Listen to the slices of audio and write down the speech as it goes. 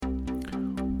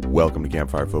Welcome to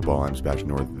Campfire Football. I'm Sebastian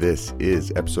North. This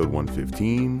is episode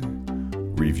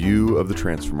 115, review of the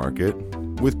transfer market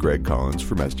with Greg Collins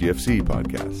from SGFC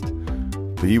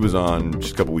podcast. So he was on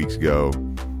just a couple weeks ago.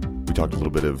 We talked a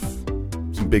little bit of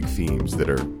some big themes that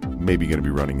are maybe going to be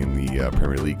running in the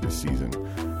Premier League this season.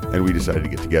 And we decided to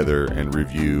get together and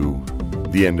review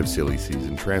the end of silly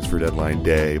season, transfer deadline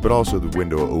day, but also the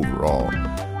window overall.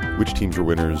 Which teams were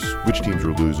winners, which teams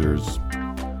were losers,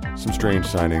 some strange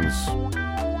signings,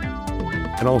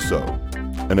 and also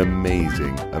an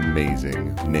amazing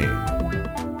name.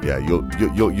 Yeah, you'll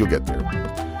get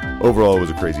there. Overall, it was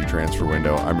a crazy transfer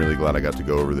window. I'm really glad I got to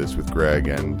go over this with Greg,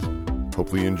 and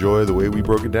hopefully you enjoy the way we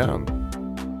broke it down.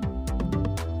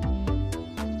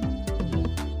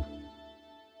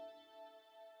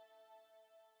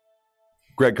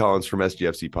 Greg Collins from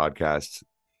SGFC podcast.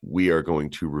 We are going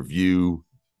to review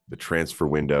the transfer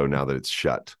window now that it's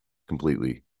shut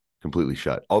completely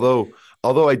shut.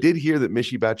 Although I did hear that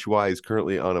Michy Batshuayi is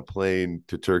currently on a plane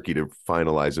to Turkey to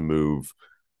finalize a move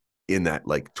in that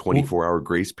like 24-hour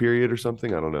grace period or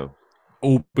something. I don't know.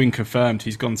 All been confirmed.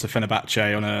 He's gone to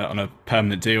Fenerbahce on a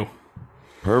permanent deal.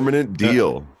 Permanent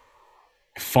deal.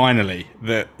 Finally,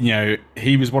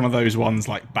 he was one of those ones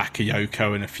like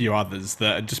Bakayoko and a few others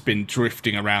that had just been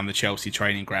drifting around the Chelsea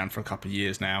training ground for a couple of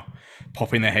years now,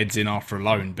 popping their heads in after a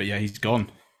loan. But yeah, he's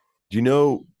gone. Do you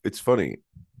know, it's funny.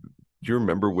 Do you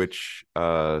remember which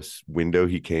window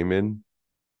he came in?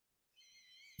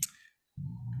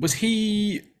 Was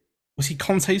he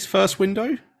Conte's first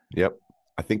window? Yep.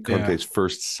 I think Conte's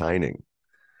first signing.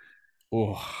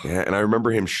 Oh. Yeah, and I remember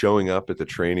him showing up at the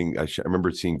training. I remember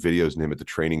seeing videos of him at the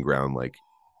training ground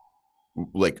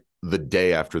like the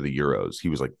day after the Euros. He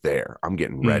was like, there, I'm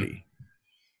getting ready.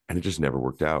 And it just never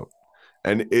worked out.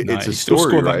 And it's a still story,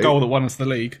 scored right? That goal that won us the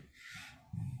league.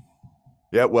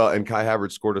 Yeah, well, and Kai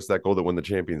Havertz scored us that goal that won the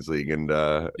Champions League, and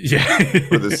for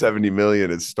the 70 million,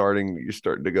 you're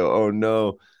starting to go, oh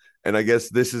no. And I guess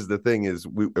this is the thing is,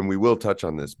 we will touch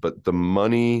on this, but the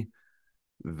money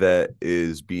that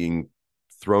is being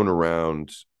thrown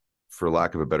around, for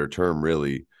lack of a better term,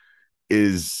 really,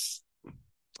 it's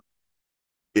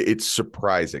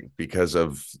surprising because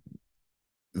of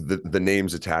the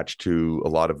names attached to a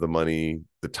lot of the money,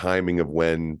 the timing of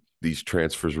when these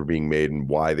transfers were being made and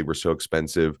why they were so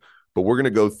expensive. But we're going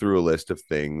to go through a list of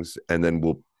things, and then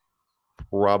we'll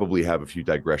probably have a few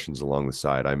digressions along the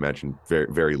side. I imagine very,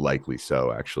 very likely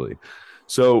so, actually.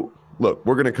 So look,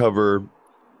 we're going to cover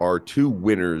our two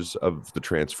winners of the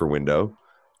transfer window,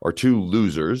 our two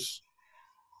losers,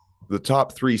 the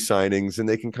top three signings, and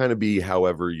they can kind of be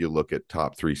however you look at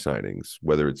top three signings,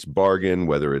 whether it's bargain,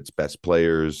 whether it's best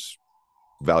players,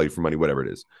 value for money, whatever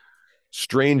it is.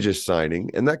 Strangest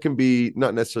signing, and that can be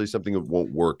not necessarily something that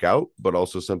won't work out, but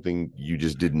also something you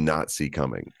just did not see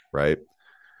coming, right?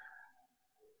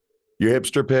 Your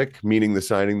hipster pick, meaning the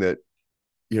signing that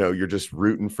you're just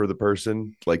rooting for the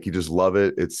person, like you just love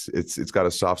it. It's got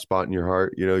a soft spot in your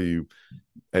heart,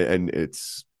 and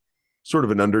it's sort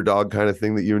of an underdog kind of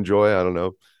thing that you enjoy. I don't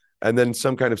know. And then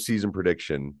some kind of season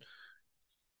prediction.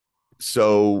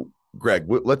 So, Greg,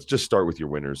 let's just start with your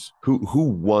winners. Who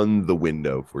won the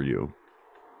window for you?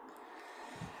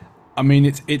 I mean,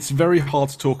 it's very hard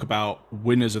to talk about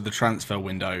winners of the transfer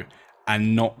window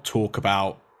and not talk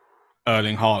about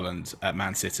Erling Haaland at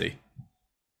Man City.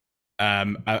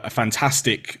 A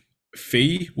fantastic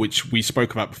fee, which we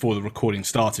spoke about before the recording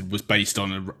started, was based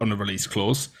on a release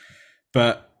clause,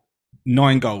 but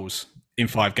 9 goals in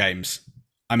 5 games.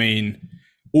 I mean,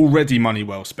 already money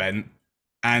well spent,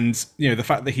 and the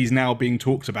fact that he's now being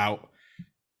talked about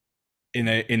in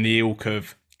the ilk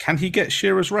of, can he get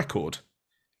Shearer's record?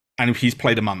 And he's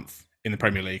played a month in the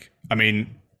Premier League. I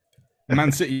mean,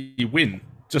 Man City win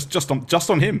just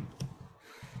on him.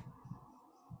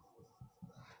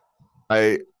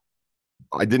 I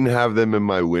didn't have them in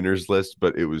my winners list,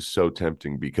 but it was so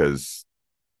tempting because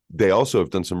they also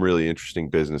have done some really interesting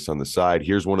business on the side.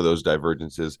 Here's one of those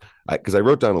divergences, because I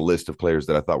wrote down a list of players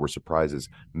that I thought were surprises.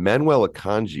 Manuel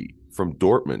Akanji from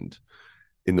Dortmund,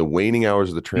 in the waning hours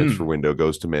of the transfer window,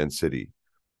 goes to Man City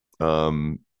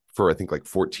for I think like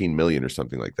 14 million or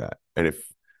something like that. And if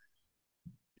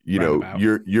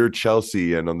you're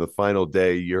Chelsea, and on the final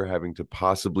day you're having to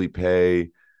possibly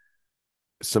pay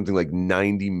something like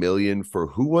 90 million for,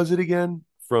 who was it again,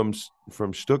 from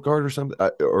Stuttgart or something,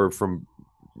 or from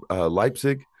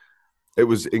Leipzig. It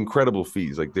was incredible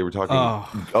fees. Like they were talking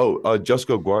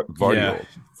Josko Gvardiol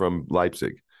from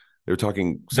Leipzig. They were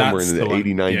talking somewhere in the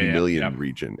 80-90 million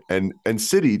region. And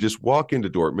City just walk into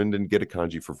Dortmund and get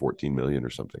Akanji for 14 million or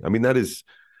something. I mean, that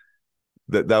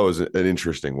was an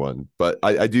interesting one. But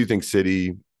I do think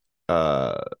City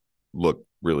look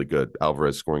really good.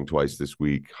 Alvarez scoring twice this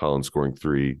week, Haaland scoring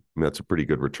three. I mean, that's a pretty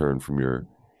good return from your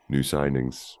new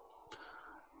signings.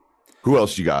 Who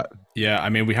else you got? Yeah, I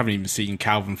mean, we haven't even seen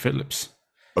Calvin Phillips.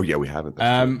 Oh yeah, we haven't.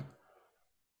 That's true. Um,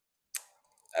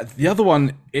 the other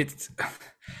one,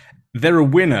 they're a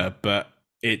winner, but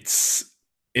it's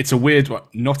a weird one.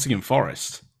 Nottingham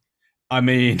Forest. I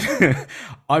mean,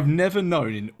 I've never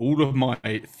known in all of my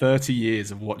 30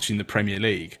 years of watching the Premier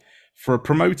League for a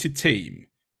promoted team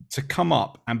to come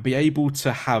up and be able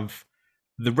to have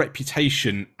the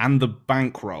reputation and the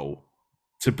bankroll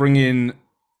to bring in,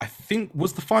 I think,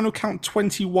 was the final count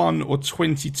 21 or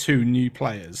 22 new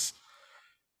players?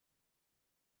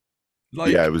 Yeah,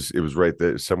 Like, it was right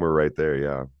there, somewhere right there.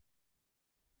 Yeah.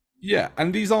 yeah,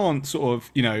 and these aren't sort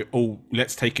of, oh,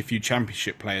 let's take a few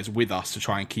championship players with us to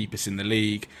try and keep us in the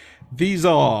league. These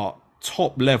are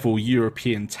top level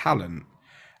European talent.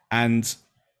 And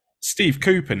Steve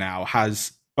Cooper now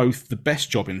has both the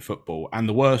best job in football and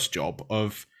the worst job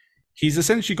of he's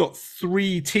essentially got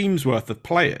three teams worth of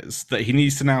players that he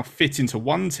needs to now fit into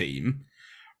one team.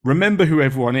 Remember who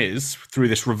everyone is through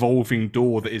this revolving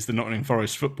door that is the Nottingham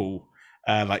Forest football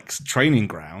training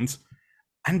ground,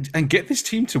 and get this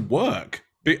team to work.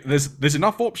 There's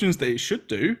enough options that it should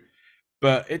do,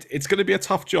 but it's going to be a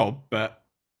tough job. But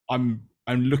I'm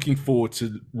looking forward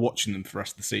to watching them for the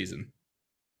rest of the season.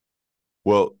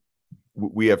 Well,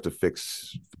 we have to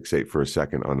fixate for a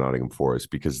second on Nottingham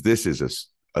Forest because this is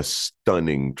a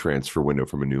stunning transfer window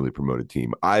from a newly promoted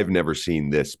team. I've never seen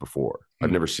this before.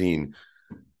 I've never seen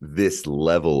this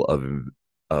level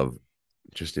of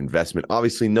just investment.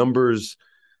 Obviously, numbers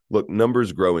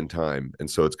grow in time,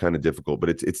 and so it's kind of difficult. But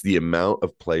it's the amount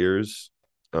of players.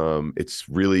 It's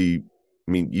really,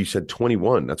 I mean, you said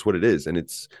 21. That's what it is, and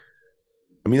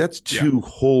that's two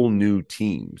whole new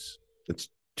teams. It's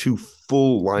two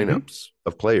full lineups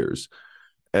of players.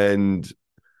 And,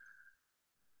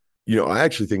 I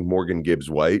actually think Morgan Gibbs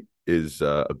White is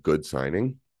a good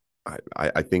signing.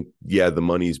 I think, the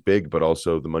money's big, but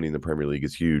also the money in the Premier League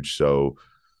is huge. So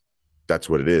that's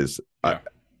what it is. Yeah.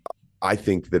 I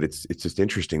think that it's just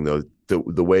interesting, though,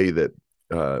 the way that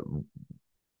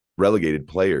relegated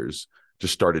players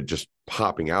just started just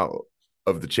popping out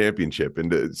of the championship.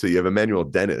 And so you have Emmanuel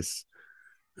Dennis,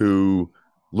 who...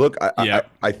 Look,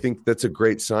 I think that's a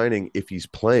great signing if he's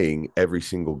playing every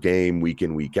single game, week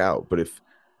in, week out. But if,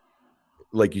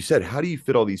 like you said, how do you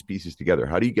fit all these pieces together?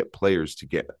 How do you get players to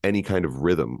get any kind of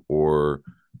rhythm or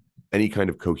any kind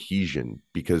of cohesion?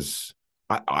 Because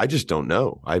I just don't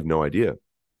know. I have no idea.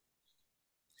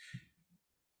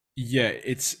 Yeah,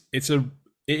 it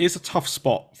is a tough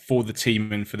spot for the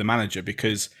team and for the manager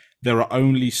because there are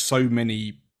only so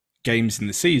many games in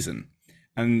the season.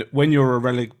 And when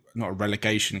you're not a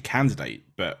relegation candidate,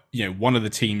 but one of the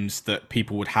teams that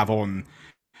people would have on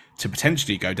to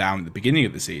potentially go down at the beginning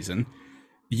of the season,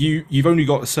 you've only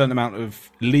got a certain amount of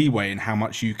leeway in how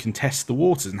much you can test the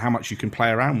waters and how much you can play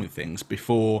around with things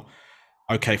before,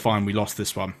 okay, fine, we lost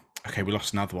this one. Okay, we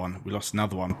lost another one.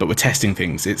 But we're testing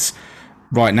things. It's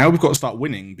right now we've got to start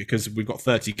winning because we've got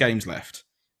 30 games left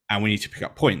and we need to pick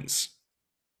up points.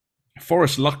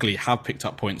 Forest luckily have picked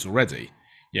up points already.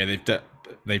 Yeah,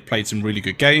 they've played some really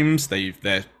good games.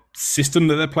 Their system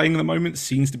that they're playing at the moment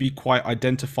seems to be quite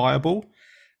identifiable,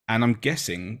 and I'm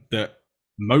guessing that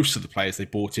most of the players they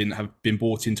bought in have been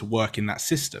bought in to work in that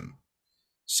system.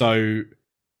 So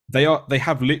they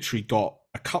have literally got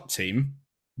a cup team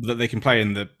that they can play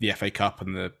in the FA Cup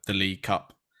and the League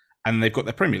Cup, and they've got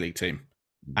their Premier League team,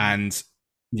 and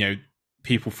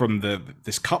people from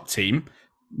this cup team.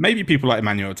 Maybe people like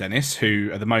Emmanuel Dennis, who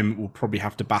at the moment will probably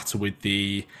have to battle with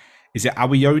is it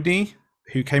Awoniyi,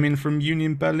 who came in from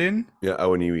Union Berlin? Yeah,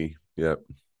 Awoniyi. Yeah.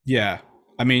 Yeah.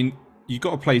 I mean, you've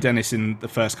got to play Dennis in the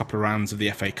first couple of rounds of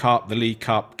the FA Cup, the League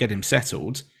Cup, get him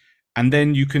settled. And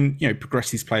then you can,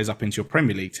 progress these players up into your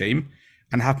Premier League team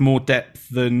and have more depth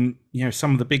than,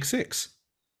 some of the big six.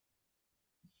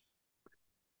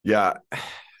 Yeah.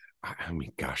 I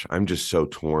mean, gosh, I'm just so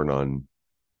torn on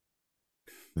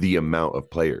the amount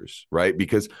of players, right?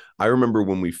 Because I remember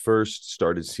when we first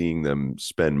started seeing them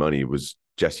spend money, it was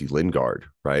Jesse Lingard,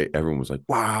 right? Everyone was like,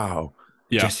 wow,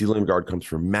 Jesse Lingard comes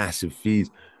for massive fees.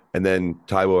 And then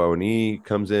Taiwo Awoniyi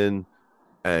comes in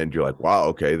and you're like, wow,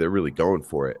 okay, they're really going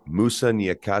for it. Musa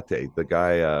Niakate, the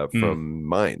guy from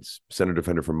Mainz, center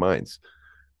defender from Mainz.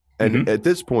 And at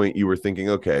this point you were thinking,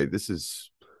 okay, this is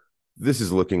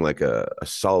looking like a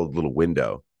solid little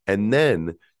window. And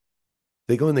then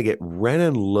they go and they get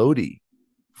Renan Lodi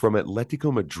from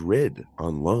Atletico Madrid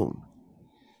on loan.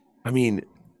 I mean,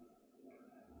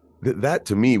 that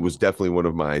to me was definitely one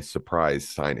of my surprise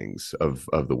signings of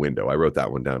the window. I wrote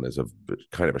that one down as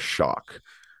kind of a shock.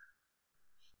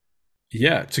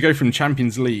 Yeah, to go from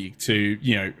Champions League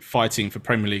to, fighting for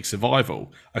Premier League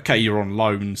survival. Okay, you're on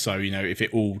loan, so, if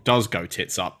it all does go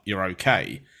tits up, you're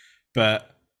okay.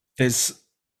 But there's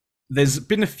there's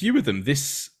been a few of them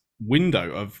this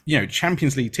window of,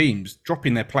 Champions League teams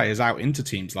dropping their players out into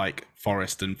teams like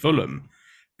Forest and Fulham.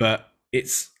 But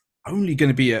it's only going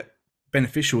to be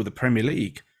beneficial with the Premier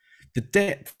League. The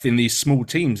depth in these small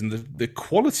teams and the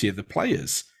quality of the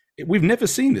players, we've never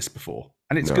seen this before.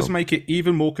 And it's going to No. make it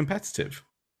even more competitive.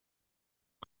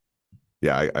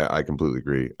 Yeah, I completely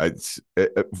agree.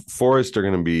 Forest are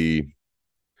going to be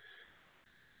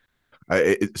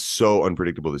it's so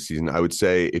unpredictable this season. I would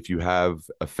say if you have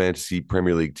a fantasy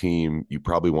Premier League team, you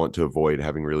probably want to avoid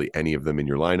having really any of them in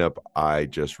your lineup. I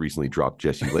just recently dropped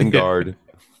Jesse Yeah, Lingard.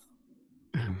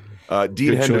 Dean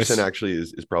good Henderson choice. actually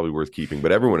is probably worth keeping,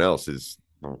 but everyone else is,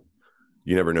 well,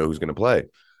 you never know who's going to play.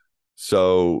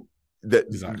 So that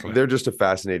Exactly. they're just a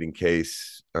fascinating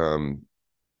case.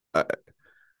 Uh,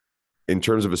 in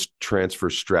terms of a transfer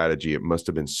strategy, it must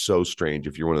have been so strange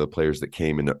if you're one of the players that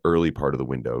came in the early part of the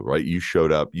window, right? You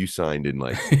showed up, you signed in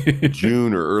like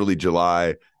June or early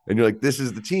July, and you're like, this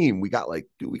is the team. We got like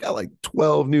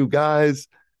 12 new guys.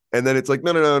 And then it's like,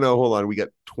 no, hold on. We got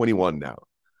 21 now.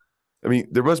 I mean,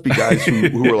 there must be guys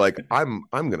who are like, I'm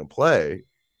gonna play.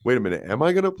 Wait a minute, am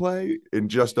I gonna play in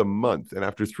just a month? And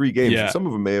after 3 games, and Yeah. some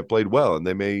of them may have played well, and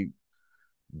they may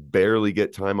barely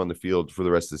get time on the field for the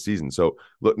rest of the season. So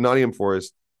look, Nottingham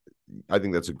Forest, I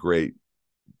think that's a great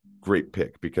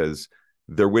pick because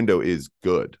their window is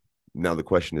good. Now the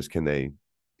question is, can they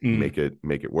Mm.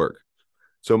 make it work?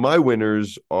 So my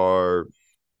winners are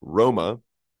Roma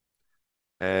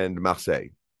and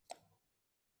Marseille.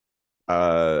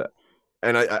 Uh,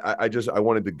 and I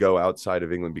wanted to go outside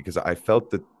of England because I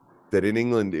felt that in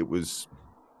England it was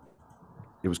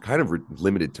kind of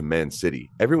limited to Man City.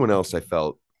 Everyone else I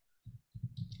felt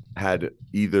had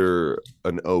either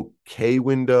an okay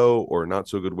window or a not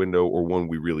so good window or one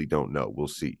we really don't know. We'll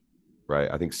see. Right.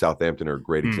 I think Southampton are a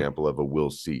great Mm. example of a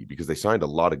we'll see because they signed a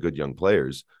lot of good young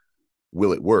players.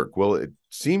 Will it work? Well, it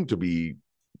seemed to be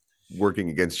working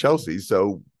against Chelsea.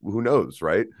 So who knows,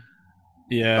 right?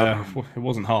 Yeah, Um, it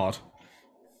wasn't hard.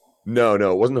 no,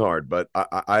 it wasn't hard, but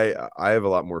I have a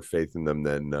lot more faith in them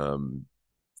than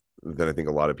I think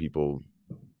a lot of people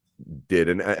did,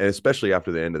 and especially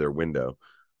after the end of their window.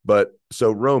 But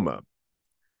so Roma,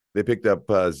 they picked up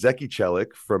Zeki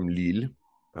Celik from Lille,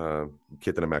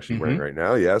 kit that I'm actually wearing Hmm. right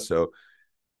now. Yeah, so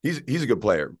he's a good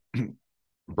player.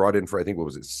 Brought in for I think what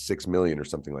was it 6 million or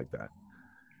something like that.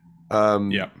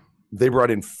 Yeah. They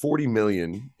brought in 40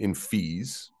 million in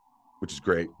fees, which is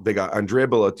great. They got Andrea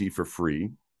Bellotti for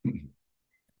free,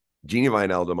 Gini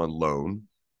Wijnaldum on loan,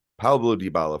 Pablo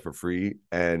Dybala for free,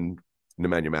 and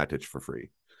Nemanja Matic for free.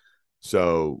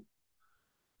 So,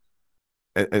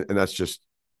 and that's just,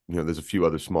 there's a few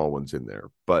other small ones in there,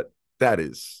 but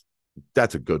that's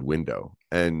a good window.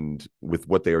 And with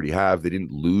what they already have, they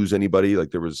didn't lose anybody.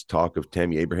 Like there was talk of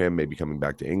Tammy Abraham maybe coming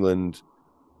back to England,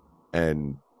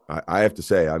 and I have to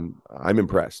say I'm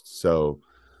impressed. So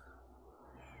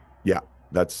yeah,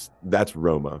 that's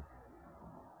Roma.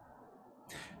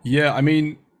 Yeah, I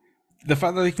mean, the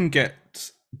fact that they can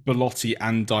get Belotti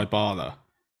and Dybala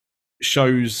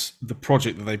shows the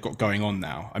project that they've got going on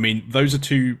now. I mean, those are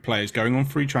two players going on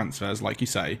free transfers, like you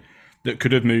say, that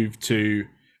could have moved to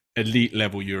elite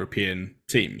level European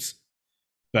teams.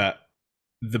 But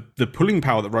the pulling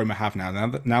power that Roma have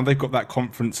now they've got that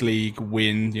Conference League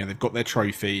win. They've got their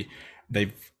trophy.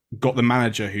 They've got the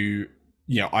manager who,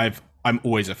 I'm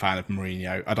always a fan of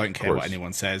Mourinho. I don't Of care what course,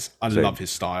 anyone says. I love same.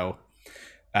 his style.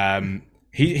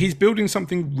 He's building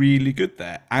something really good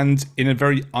there, and in a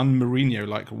very un-Mourinho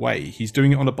like way, he's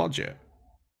doing it on a budget,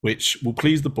 which will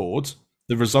please the board.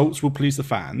 The results will please the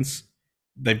fans.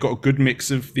 They've got a good mix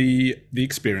of the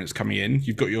experience coming in.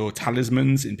 You've got your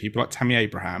talismans in people like Tammy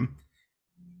Abraham.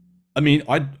 I mean,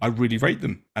 I really rate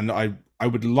them, and I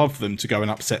would love them to go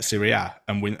and upset Serie A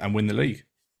and win the league.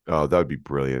 Oh, that would be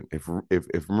brilliant. If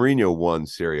Mourinho won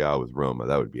Serie A with Roma,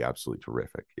 that would be absolutely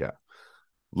terrific. Yeah,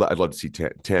 I'd love to see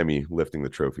Tammy lifting the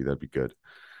trophy. That'd be good.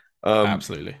 Um,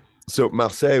 Absolutely. so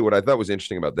Marseille, what I thought was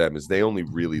interesting about them is they only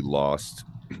really lost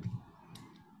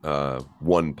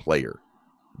one player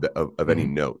of any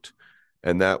Mm-hmm. note,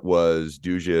 and that was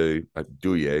Duje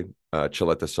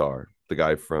Chaleta, the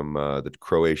guy from the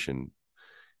Croatian.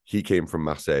 He came from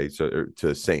Marseille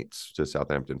to Saints to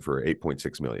Southampton for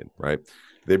 8.6 million. Right.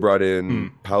 They brought in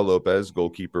Mm. Paul Lopez,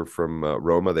 goalkeeper from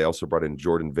Roma. They also brought in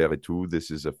Jordan Veretout. This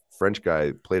is a French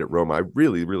guy played at Roma. I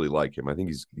really like him. I think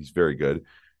he's very good.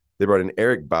 They brought in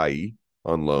Eric Bailly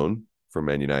on loan from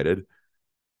Man United.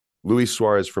 Luis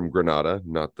Suarez from Granada,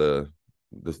 not the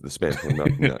the Spanish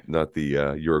one, not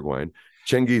the Uruguayan.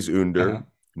 Cengiz Under, Uh-huh.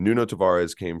 Nuno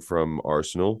Tavares came from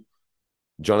Arsenal.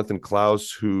 Jonathan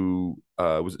Klaus, who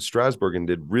was at Strasbourg and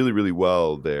did really, really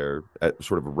well there at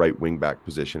sort of a right wing back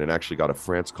position and actually got a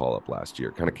France call up last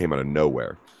year, kind of came out of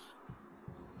nowhere.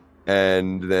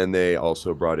 And then they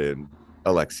also brought in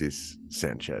Alexis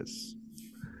Sanchez.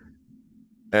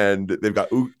 And they've got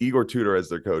Igor Tudor as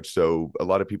their coach. So a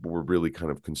lot of people were really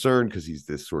kind of concerned because he's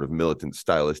this sort of militant,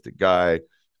 stylistic guy.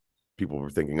 People were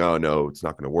thinking, oh, no, it's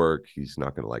not going to work. He's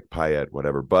not going to like Payet,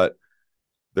 whatever. But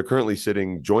they're currently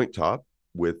sitting joint top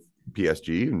with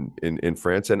PSG in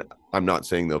France. And I'm not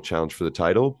saying they'll challenge for the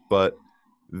title, but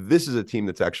this is a team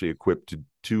that's actually equipped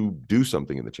to do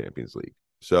something in the Champions League.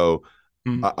 So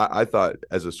I thought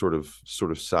as a sort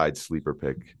of side sleeper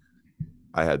pick,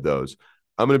 I had those.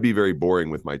 I'm going to be very boring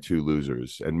with my two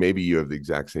losers, and maybe you have the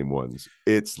exact same ones.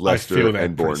 It's Leicester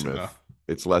and Bournemouth.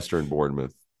 It's Leicester and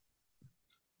Bournemouth.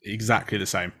 Exactly the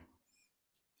same.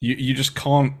 You just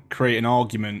can't create an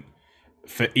argument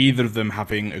for either of them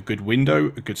having a good window,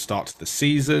 a good start to the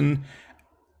season.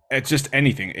 It's just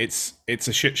anything. It's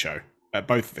a shit show at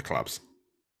both of the clubs.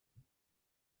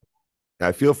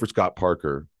 I feel for Scott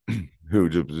Parker, who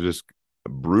just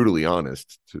brutally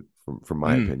honest, from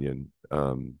my opinion,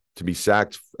 to be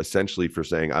sacked essentially for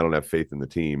saying, I don't have faith in the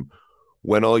team,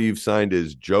 when all you've signed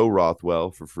is Joe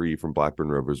Rothwell for free from Blackburn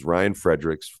Rovers, Ryan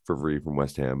Fredericks for free from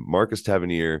West Ham, Marcus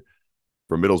Tavernier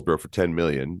from Middlesbrough for 10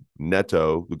 million,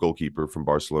 Neto, the goalkeeper from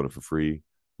Barcelona for free,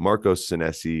 Marcos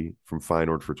Senesi from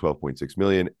Feyenoord for 12.6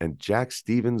 million, and Jack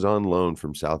Stevens on loan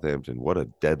from Southampton. What a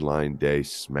deadline day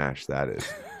smash that is.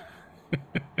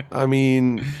 I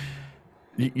mean,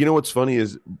 you know what's funny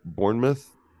is Bournemouth.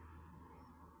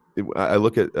 I'm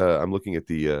looking at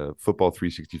the Football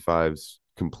 365's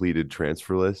completed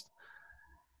transfer list.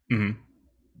 Mm-hmm.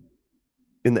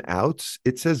 In the outs,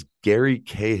 it says Gary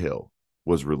Cahill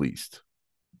was released.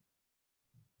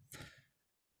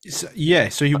 So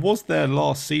he was there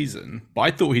last season, but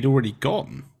I thought he'd already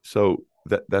gone. So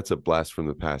that's a blast from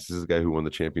the past. This is a guy who won the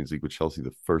Champions League with Chelsea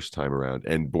the first time around,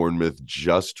 and Bournemouth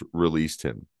just released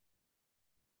him.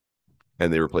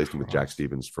 And they replaced him with Jack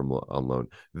Stevens from on loan.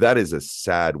 That is a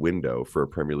sad window for a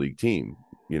Premier League team.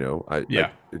 You know, I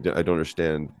don't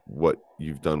understand what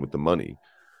you've done with the money.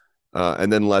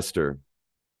 And then Leicester,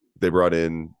 they brought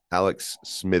in Alex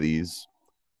Smithies,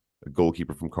 a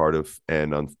goalkeeper from Cardiff,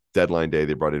 and on deadline day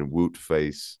they brought in Wout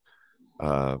Faes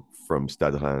from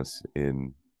Stade Reims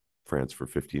in France for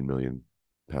 £15 million,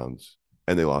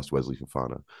 and they lost Wesley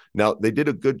Fofana. Now they did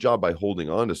a good job by holding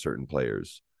on to certain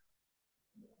players.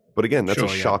 But again, that's a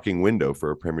shocking window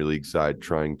for a Premier League side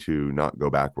trying to not go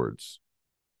backwards.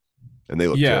 And they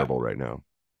look terrible right now.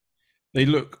 They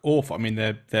look awful. I mean,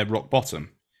 they're rock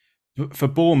bottom. For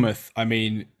Bournemouth, I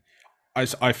mean,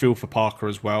 I feel for Parker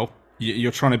as well.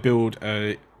 You're trying to build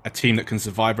a team that can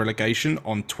survive relegation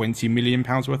on £20 million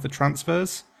worth of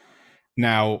transfers.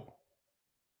 Now,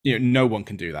 no one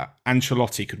can do that.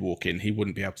 Ancelotti could walk in. He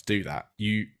wouldn't be able to do that.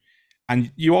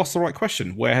 And you asked the right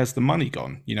question. Where has the money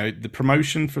gone? The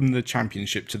promotion from the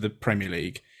Championship to the Premier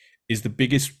League is the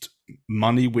biggest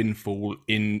money windfall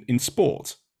in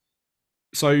sport.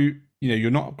 So,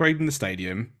 you're not upgrading the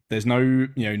stadium. There's no,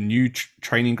 new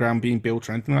training ground being built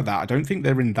or anything like that. I don't think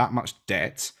they're in that much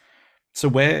debt. So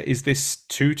where is this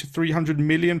 200 to 300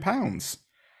 million pounds?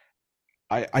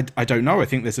 I don't know. I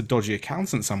think there's a dodgy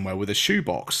accountant somewhere with a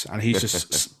shoebox and he's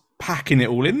just packing it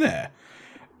all in there.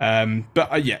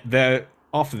 But they're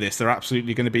after this, they're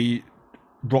absolutely going to be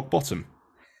rock bottom.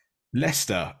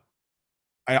 Leicester,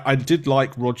 I did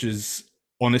like Rodgers'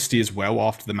 honesty as well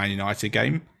after the Man United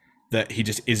game, that he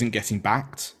just isn't getting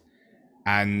backed.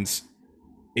 And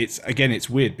it's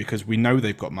weird because we know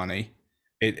they've got money.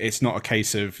 It's not a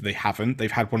case of they haven't.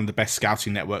 They've had one of the best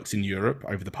scouting networks in Europe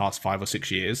over the past 5 or 6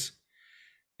 years.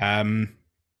 And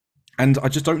I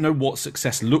just don't know what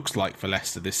success looks like for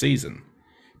Leicester this season.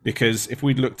 Because if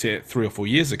we'd looked at it 3 or 4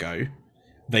 years ago,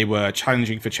 they were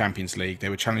challenging for Champions League, they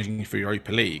were challenging for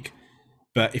Europa League.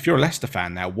 But if you're a Leicester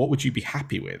fan now, what would you be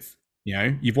happy with?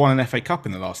 You've won an FA Cup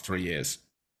in the last 3 years,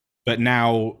 but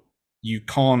now you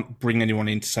can't bring anyone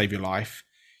in to save your life.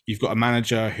 You've got a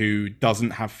manager who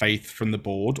doesn't have faith from the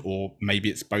board, or maybe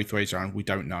it's both ways around, we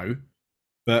don't know.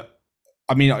 But,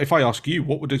 I mean, if I ask you,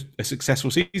 what would a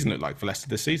successful season look like for Leicester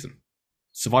this season?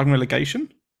 Surviving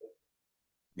relegation?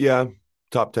 Yeah.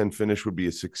 Top 10 finish would be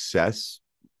a success.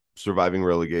 Surviving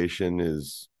relegation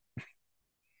is,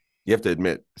 you have to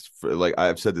admit, like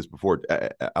I've said this before,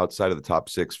 outside of the top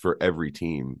 6 for every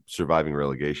team, surviving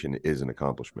relegation is an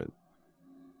accomplishment.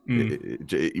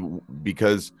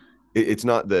 Because it's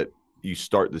not that you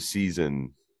start the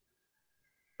season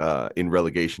in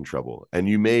relegation trouble, and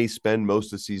you may spend most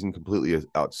of the season completely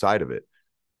outside of it.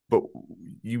 But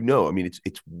I mean,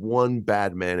 it's one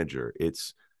bad manager.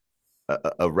 It's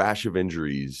a rash of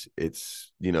injuries.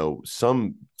 It's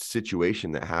some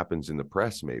situation that happens in the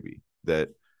press, maybe that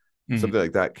something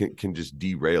like that can just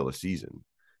derail a season.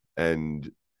 And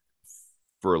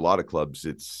for a lot of clubs,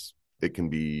 it can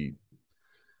be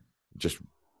just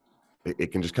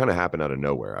it can just kind of happen out of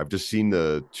nowhere. I've just seen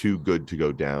the too good to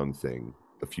go down thing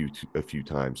a few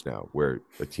times now, where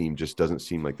a team just doesn't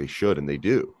seem like they should, and they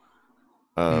do.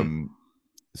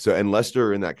 So, and Leicester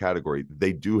are in that category.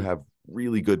 They do have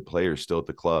really good players still at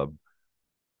the club.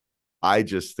 I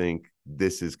just think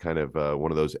this is kind of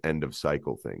one of those end of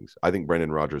cycle things. I think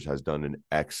Brendan Rodgers has done an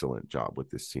excellent job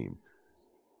with this team.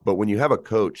 But when you have a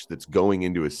coach that's going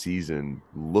into a season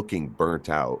looking burnt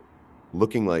out,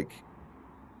 looking like,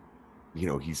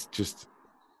 he's just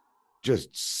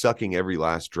sucking every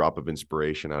last drop of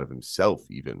inspiration out of himself,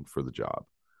 even for the job.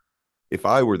 If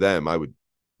I were them, I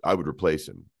would replace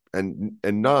him, and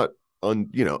not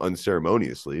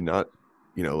unceremoniously, not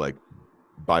like,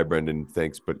 bye Brendan,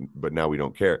 thanks, but now we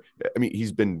don't care. I mean,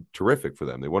 he's been terrific for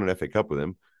them. They won an FA Cup with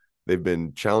him. They've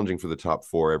been challenging for the top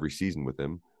 4 every season with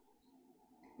him.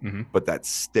 But that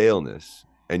staleness,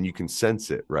 and you can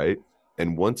sense it, right?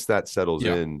 And once that settles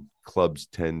in, clubs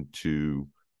tend to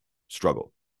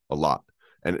struggle a lot.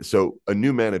 And so a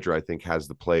new manager, I think, has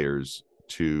the players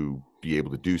to be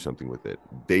able to do something with it.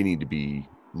 They need to be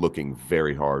looking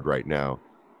very hard right now.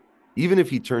 Even if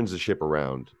he turns the ship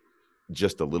around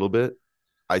just a little bit,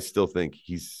 I still think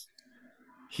he's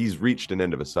reached an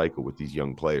end of a cycle with these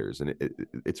young players, and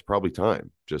it's probably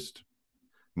time. Just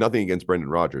nothing against Brendan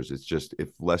Rodgers. It's just, if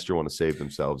Leicester want to save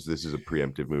themselves, this is a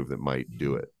preemptive move that might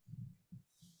do it.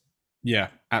 Yeah,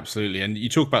 absolutely. And you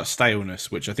talk about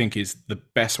staleness, which I think is the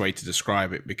best way to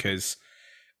describe it, because,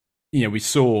 we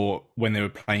saw when they were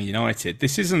playing United,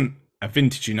 this isn't a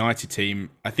vintage United team.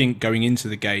 I think going into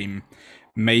the game,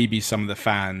 maybe some of the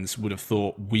fans would have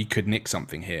thought we could nick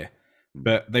something here.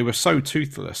 But they were so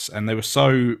toothless and they were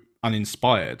so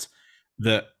uninspired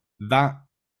that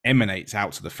emanates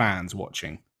out to the fans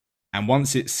watching. And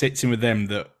once it sits in with them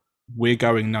that we're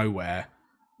going nowhere,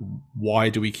 why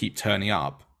do we keep turning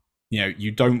up?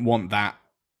 You don't want that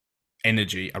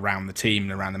energy around the team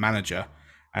and around the manager.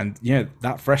 And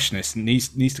that freshness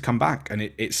needs to come back. And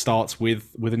it starts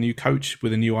with a new coach,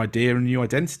 with a new idea and a new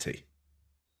identity.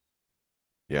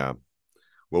 Yeah.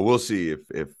 Well, we'll see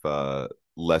if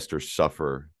Leicester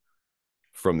suffer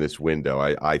from this window.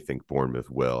 I think Bournemouth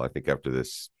will. I think after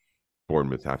this,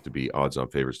 Bournemouth have to be odds-on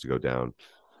favorites to go down.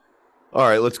 All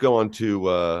right, let's go on to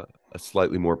a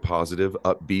slightly more positive,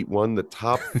 upbeat one. The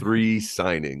top 3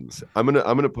 signings. I'm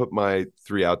gonna put my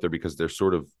 3 out there because they're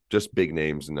sort of just big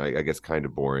names, and I guess kind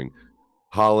of boring.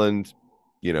 Haaland,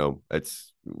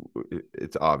 it's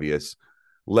obvious.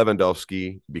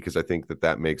 Lewandowski, because I think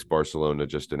that makes Barcelona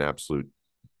just an absolute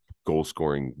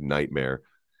goal-scoring nightmare.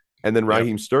 And then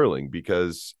Raheem Sterling,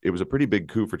 because it was a pretty big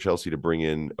coup for Chelsea to bring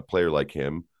in a player like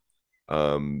him.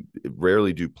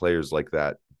 Rarely do players like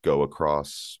that go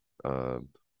across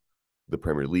the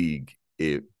Premier League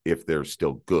if they're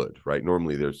still good, right?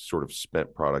 Normally they're sort of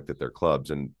spent product at their clubs,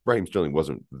 and Raheem Sterling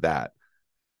wasn't that,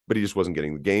 but he just wasn't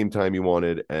getting the game time he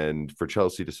wanted. And for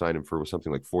Chelsea to sign him for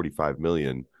something like 45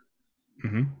 million,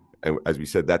 and as we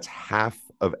said, that's half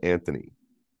of Anthony.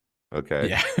 Okay.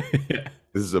 Yeah.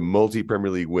 This is a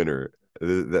multi-Premier League winner,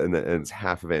 and it's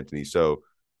half of Anthony. So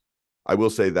I will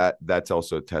say that that's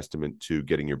also a testament to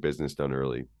getting your business done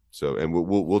early. So, and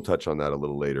we'll touch on that a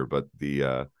little later, but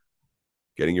the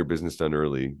getting your business done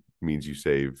early means you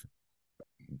save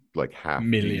like half.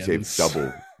 Millions. You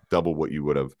save double what you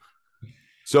would have.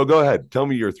 So go ahead, tell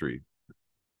me your 3.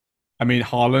 I mean,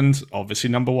 Haaland, obviously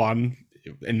number 1.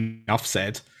 Enough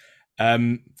said.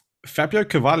 Fabio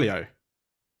Carvalho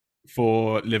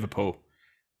for Liverpool.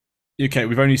 Okay,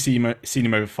 we've only seen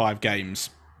him over 5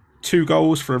 games. 2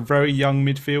 goals for a very young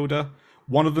midfielder.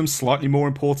 One of them slightly more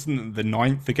important than the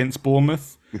 9th against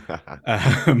Bournemouth.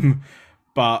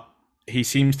 But he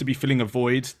seems to be filling a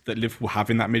void that Liverpool have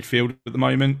in that midfield at the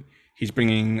moment. He's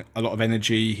bringing a lot of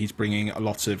energy. He's bringing a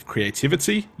lot of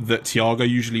creativity that Thiago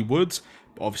usually would.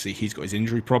 But obviously, he's got his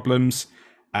injury problems.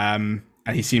 And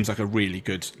he seems like a really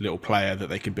good little player that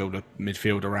they could build a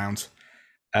midfield around.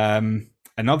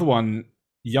 Another one,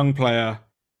 young player,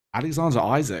 Alexander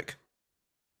Isak.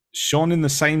 Shone in the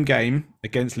same game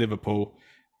against Liverpool.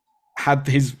 Had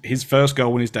his first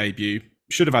goal in his debut.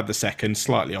 Should have had the second,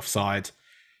 slightly offside.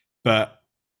 But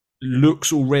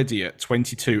looks already at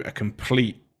 22 a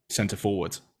complete centre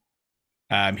forward.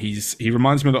 He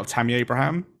reminds me a lot of Tammy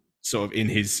Abraham, sort of in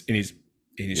his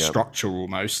in his Yep. structure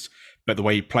almost. But the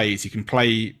way he plays, he can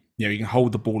play. He can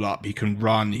hold the ball up, he can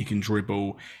run, he can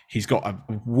dribble. He's got a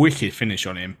wicked finish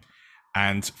on him,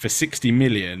 and for 60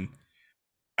 million,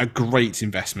 a great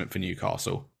investment for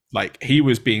Newcastle. Like, he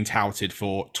was being touted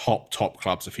for top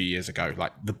clubs a few years ago,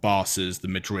 like the Barca's, the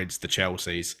Madrids, the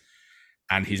Chelsea's,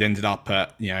 and he's ended up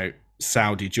at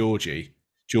Saudi Geordie,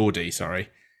 sorry,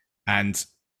 and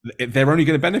they're only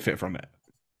going to benefit from it.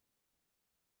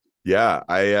 Yeah,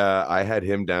 I had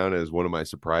him down as one of my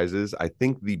surprises. I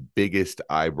think the biggest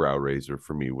eyebrow raiser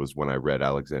for me was when I read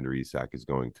Alexander Isak is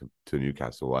going to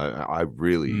Newcastle. I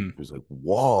really was like,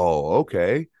 whoa,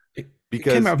 okay. It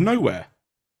came out Because of nowhere.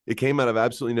 it came out of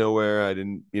absolutely nowhere. I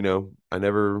didn't,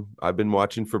 I've been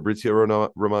watching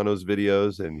Fabrizio Romano's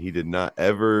videos, and he did not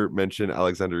ever mention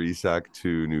Alexander Isak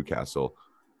to Newcastle.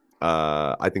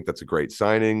 I think that's a great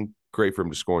signing. Great for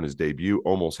him to score in his debut.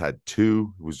 Almost had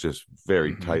two. It was just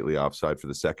very tightly offside for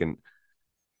the second.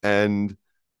 And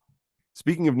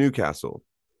speaking of Newcastle,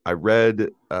 I read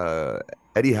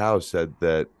Eddie Howe said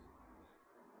that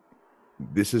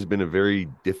this has been a very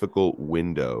difficult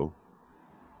window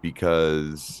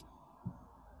because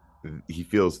he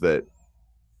feels that,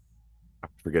 I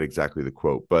forget exactly the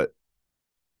quote, but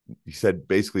he said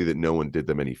basically that no one did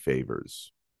them any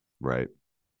favors, right?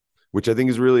 Which I think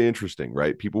is really interesting,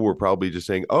 right? People were probably just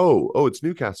saying, "Oh, it's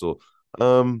Newcastle.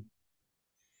 Oh,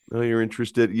 you're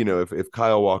interested, if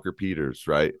Kyle Walker Peters,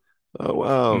 right? Oh,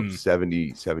 wow,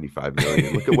 70, 75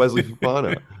 million. Look at Wesley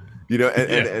Fofana,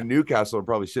 and Newcastle are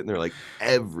probably sitting there like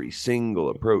every single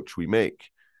approach we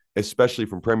make, especially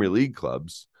from Premier League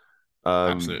clubs,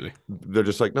 Absolutely. they're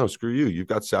just like, no, screw you. You've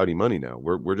got Saudi money now.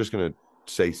 We're just going to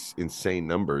say insane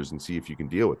numbers and see if you can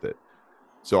deal with it.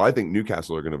 So I think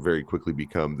Newcastle are going to very quickly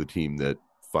become the team that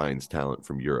finds talent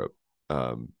from Europe,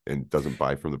 and doesn't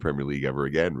buy from the Premier League ever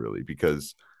again, really,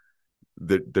 because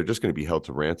they're just going to be held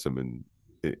to ransom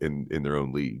in their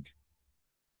own league.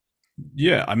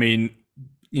 Yeah, I mean,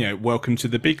 welcome to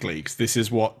the big leagues. This is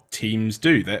what teams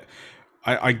do. That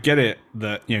I get it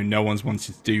that no one's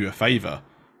wanted to do you a favor.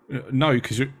 No,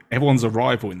 because everyone's a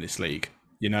rival in this league.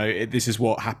 This is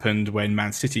what happened when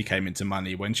Man City came into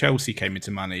money, when Chelsea came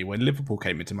into money, when Liverpool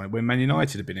came into money, when Man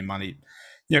United have been in money.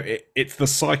 It's the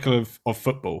cycle of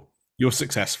football. You're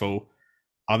successful,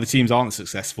 other teams aren't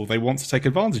successful. They want to take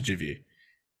advantage of you.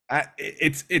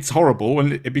 It's horrible,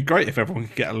 and it'd be great if everyone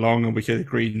could get along and we could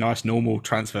agree nice normal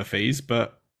transfer fees.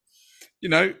 But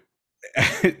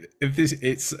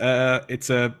it's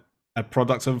a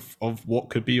product of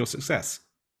what could be your success.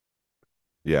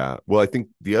 Yeah. Well, I think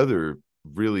the other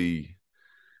really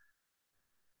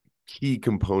key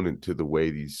component to the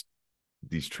way these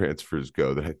transfers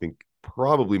go that I think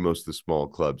probably most of the small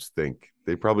clubs think,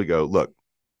 they probably go, look,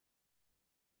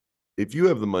 if you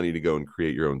have the money to go and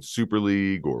create your own super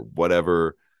league or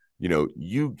whatever,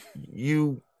 you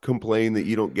complain that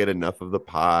you don't get enough of the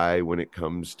pie when it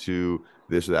comes to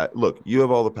this or that. Look, you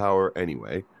have all the power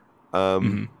anyway.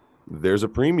 There's a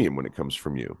premium when it comes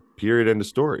from you. Period. End of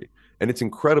story. And it's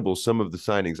incredible, some of the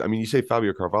signings. I mean, you say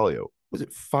Fabio Carvalho, was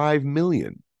it 5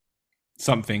 million?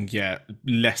 Something, yeah,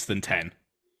 less than 10.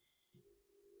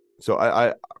 So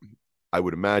I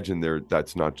would imagine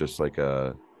that's not just like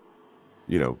I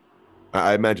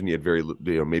imagine he had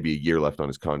maybe a year left on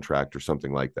his contract or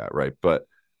something like that, right? But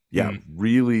yeah,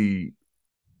 really,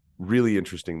 really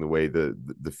interesting the way the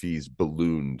fees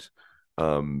ballooned,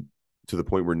 to the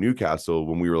point where Newcastle,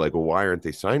 when we were like, well, why aren't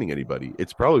they signing anybody?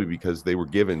 It's probably because they were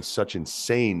given such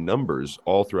insane numbers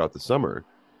all throughout the summer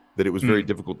that it was very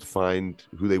difficult to find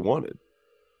who they wanted.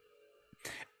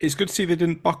 It's good to see they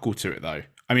didn't buckle to it, though.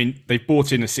 I mean, they've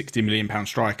bought in a £60 million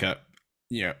striker,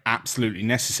 absolutely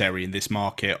necessary in this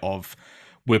market of,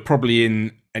 we're probably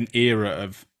in an era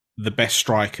of the best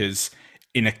strikers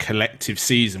in a collective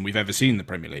season we've ever seen in the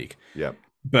Premier League. Yeah.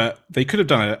 But they could have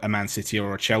done a Man City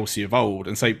or a Chelsea of old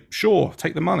and say, sure,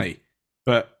 take the money.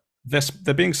 But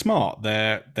they're being smart.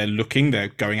 They're looking, they're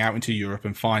going out into Europe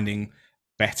and finding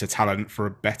better talent for a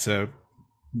better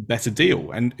deal.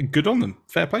 And good on them.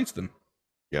 Fair play to them.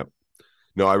 Yep.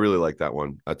 No, I really like that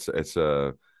one. I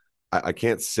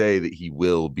can't say that he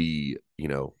will be,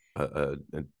 a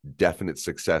definite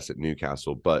success at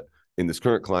Newcastle, but in this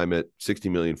current climate, 60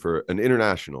 million for an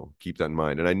international, keep that in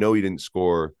mind. And I know he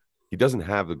doesn't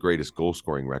have the greatest goal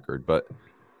scoring record, but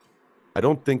I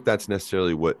don't think that's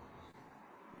necessarily what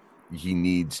he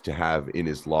needs to have in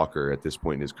his locker at this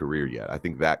point in his career yet. I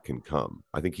think that can come.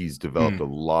 I think he's developed a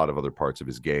lot of other parts of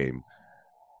his game.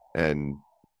 And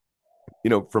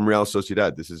from Real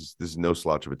Sociedad, this is no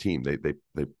slouch of a team. They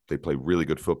play really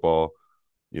good football.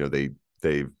 They've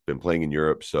been playing in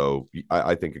Europe, so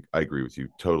I think I agree with you.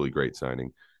 Totally great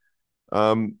signing.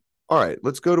 All right,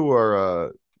 let's go to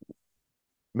our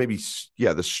maybe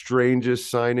the strangest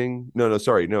signing. No,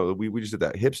 sorry, no, we just did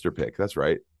that hipster pick. That's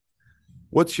right.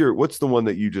 What's the one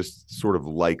that you just sort of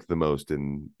like the most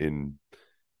in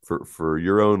for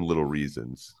your own little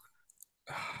reasons?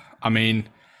 I mean,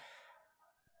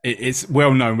 it's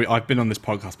well known. I've been on this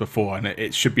podcast before, and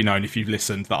it should be known if you've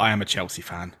listened that I am a Chelsea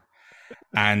fan.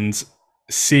 And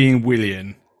seeing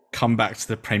Willian come back to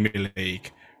the Premier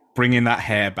League, bringing that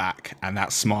hair back and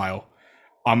that smile,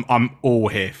 I'm all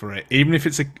here for it. Even if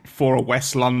it's for a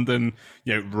West London,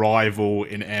 rival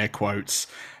in air quotes,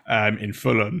 in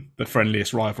Fulham, the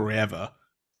friendliest rivalry ever.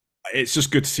 It's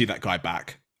just good to see that guy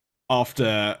back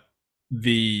after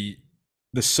the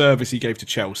service he gave to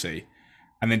Chelsea,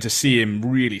 and then to see him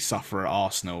really suffer at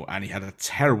Arsenal, and he had a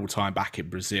terrible time back in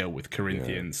Brazil with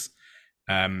Corinthians.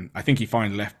 I think he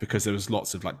finally left because there was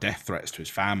lots of death threats to his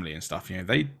family and stuff.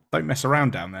 They don't mess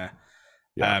around down there.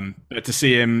 But to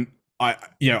see him, I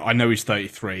know he's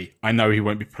 33. I know he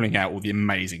won't be pulling out all the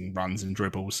amazing runs and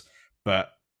dribbles,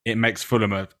 but it makes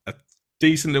Fulham a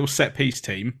decent little set piece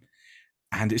team,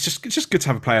 and it's just good to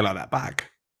have a player like that back.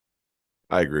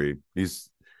 I agree.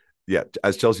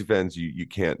 As Chelsea fans, you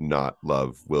can't not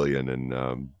love Willian,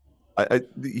 and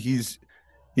he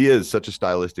is such a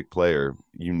stylistic player,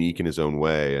 unique in his own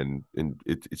way, and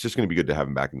it's just going to be good to have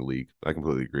him back in the league. I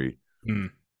completely agree.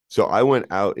 So I went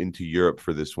out into Europe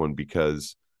for this one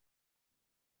because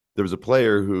there was a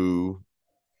player who,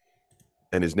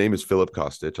 and his name is Filip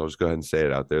Kostic. I'll just go ahead and say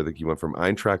it out there. That he went from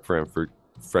Eintracht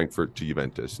Frankfurt to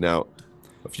Juventus. Now,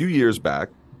 a few years back,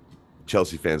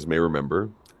 Chelsea fans may remember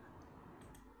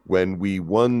when we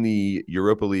won the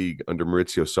Europa League under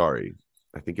Maurizio Sarri.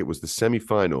 I think it was the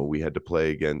semifinal we had to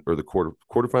play again, or the quarterfinal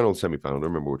and semifinal. I don't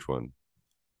remember which one.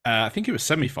 I think it was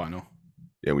semifinal.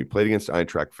 Yeah, we played against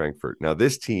Eintracht Frankfurt. Now,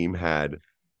 this team had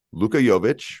Luka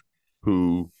Jovic,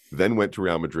 who then went to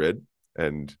Real Madrid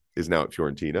and is now at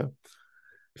Fiorentina.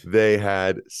 They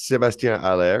had Sebastien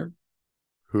Haller,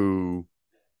 who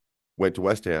went to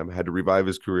West Ham, had to revive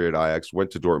his career at Ajax,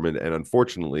 went to Dortmund, and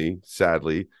unfortunately,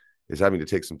 sadly, is having to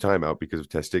take some time out because of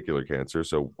testicular cancer.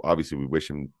 So obviously we wish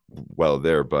him well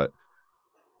there, but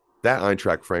that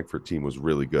Eintracht Frankfurt team was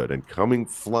really good, and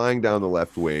flying down the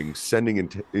left wing, sending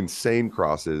insane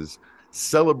crosses,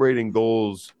 celebrating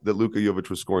goals that Luka Jovic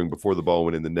was scoring before the ball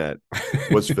went in the net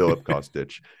was Filip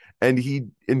Kostic. And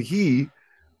he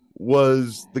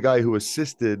was the guy who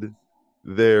assisted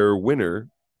their winner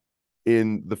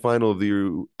in the final of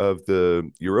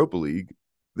the Europa League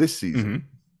this season.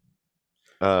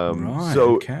 Right,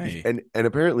 so okay. and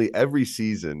apparently every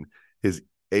season his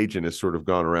agent has sort of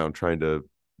gone around trying to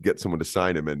get someone to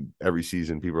sign him, and every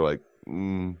season people are like,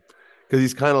 because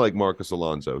he's kind of like Marcos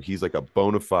Alonso. He's like a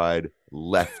bona fide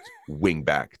left wing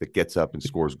back that gets up and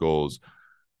scores goals,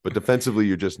 but defensively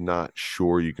you're just not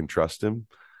sure you can trust him.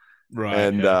 Right.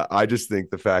 And I just think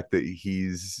the fact that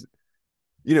he's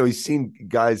seen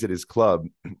guys at his club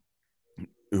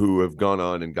who have gone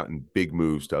on and gotten big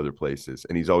moves to other places,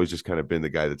 and he's always just kind of been the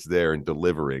guy that's there and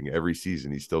delivering every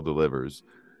season. He still delivers,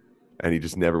 and he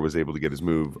just never was able to get his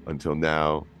move until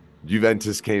now.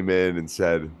 Juventus came in and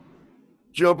said,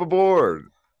 jump aboard.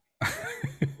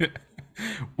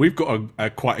 We've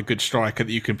got quite a good striker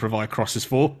that you can provide crosses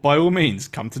for. By all means,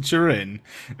 come to Turin.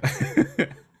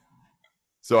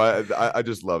 So I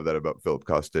just love that about Filip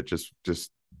Kostic.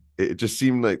 It just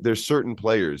seemed like there's certain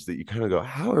players that you kind of go,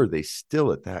 how are they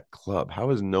still at that club? How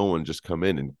has no one just come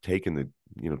in and taken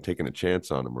a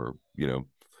chance on him, or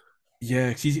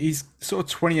Yeah, he's sort of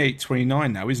 28,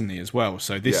 29 now, isn't he, as well?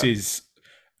 So this is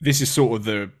sort of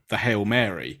the Hail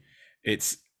Mary.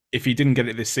 It's, if he didn't get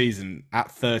it this season,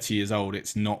 at 30 years old,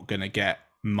 it's not going to get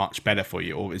much better for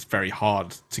you, or it's very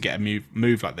hard to get a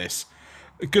move like this.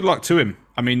 Good luck to him.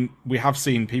 I mean, we have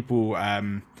seen people,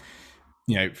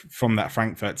 from that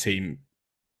Frankfurt team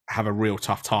have a real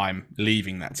tough time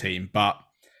leaving that team, but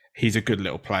he's a good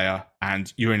little player,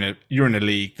 and you're in a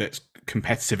league that's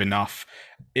competitive enough.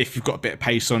 If you've got a bit of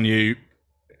pace on you,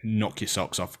 knock your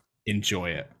socks off. Enjoy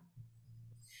it.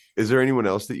 Is there anyone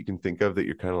else that you can think of that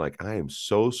you're kind of like, I am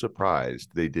so surprised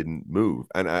they didn't move?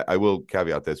 And I will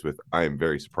caveat this with, I am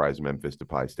very surprised Memphis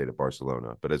Depay stayed at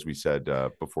Barcelona. But as we said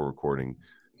before recording,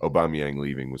 Aubameyang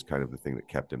leaving was kind of the thing that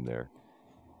kept him there.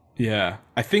 Yeah,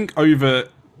 I think over,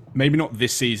 maybe not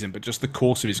this season, but just the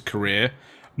course of his career,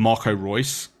 Marco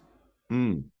Reus,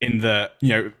 in the,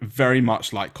 very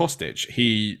much like Kostic,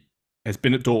 he has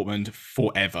been at Dortmund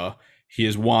forever. He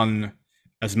has won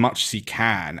as much as he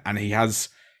can, and he's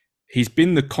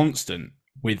been the constant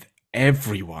with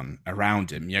everyone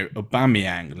around him.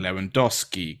 Aubameyang,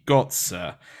 Lewandowski,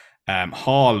 Götze,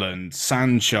 Haaland,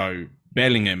 Sancho,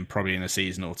 Bellingham probably in a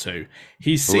season or two.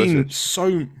 He's seen Pulisic.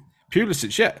 so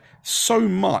Pulisic, yeah, so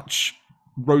much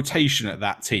rotation at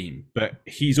that team, but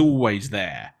he's always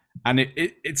there. And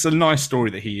it's a nice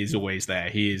story that he is always there.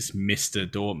 He is Mr.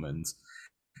 Dortmund.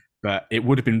 But it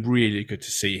would have been really good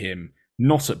to see him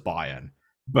not at Bayern,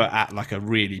 but at like a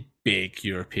really big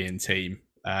European team.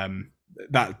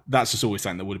 That's just always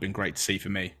something that would have been great to see for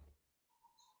me.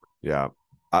 Yeah,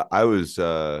 I was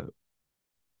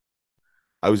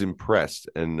impressed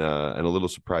and a little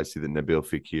surprised to see that Nabil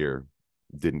Fekir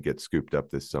didn't get scooped up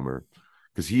this summer,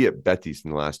 because he at Betis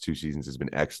in the last 2 seasons has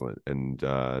been excellent, and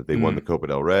they won the Copa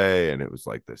del Rey, and it was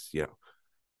like this, yeah,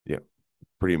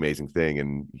 pretty amazing thing.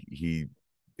 And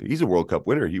he's a World Cup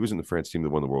winner. He was in the France team that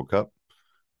won the World Cup,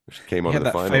 which came He on to had the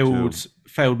that final too.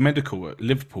 failed medical at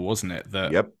Liverpool, wasn't it?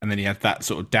 That Yep. and then he had that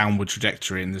sort of downward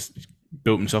trajectory and just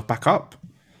built himself back up.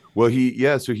 Well,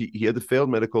 so he had the failed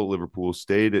medical at Liverpool,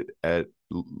 stayed at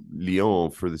Lyon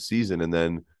for the season, and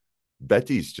then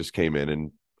Betis just came in,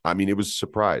 and I mean, it was a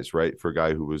surprise, right, for a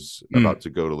guy who was Mm, about to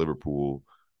go to Liverpool,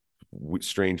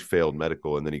 strange failed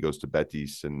medical, and then he goes to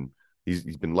Betis, and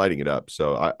he's been lighting it up.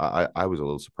 So I was a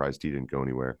little surprised he didn't go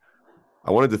anywhere.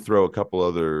 I wanted to throw a couple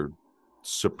other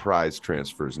surprise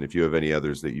transfers, and if you have any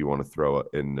others that you want to throw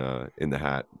in the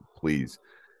hat, please.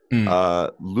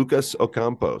 mm. Lucas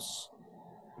Ocampos,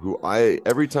 who I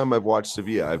every time I've watched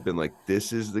Sevilla, I've been like,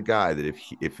 this is the guy that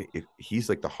if he's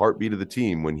like the heartbeat of the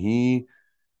team, when he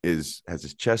has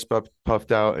his chest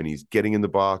puffed out and he's getting in the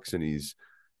box and he's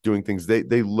doing things,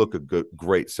 they look a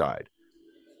great side.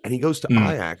 And he goes to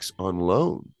Mm. Ajax on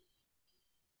loan.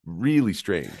 Really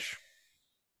strange.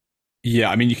 Yeah,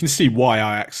 I mean, you can see why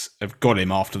Ajax have got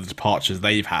him after the departures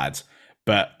they've had.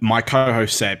 But my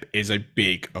co-host Seb is a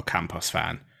big Ocampos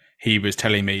fan. He's been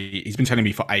telling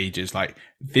me for ages, like,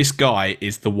 this guy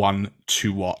is the one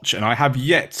to watch. And I have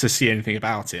yet to see anything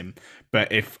about him.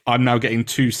 But if I'm now getting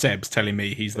two Sebs telling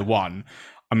me he's the one,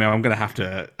 I mean, I'm gonna have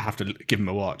to give him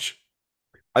a watch.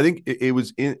 I think it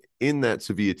was in that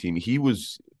Sevilla team. He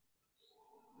was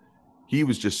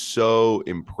just so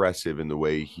impressive in the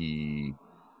way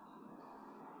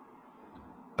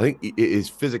I think his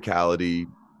physicality,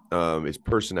 his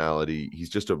personality. He's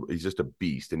just a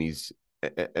beast,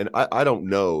 and I don't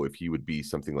know if he would be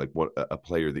something like a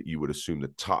player that you would assume the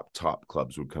top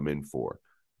clubs would come in for.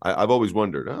 I've always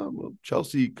wondered, oh, well,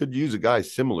 Chelsea could use a guy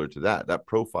similar to that. That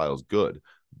profile's good,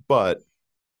 but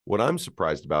what I'm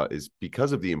surprised about is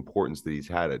because of the importance that he's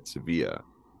had at Sevilla,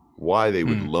 why they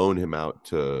would Mm, loan him out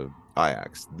to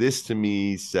Ajax. This to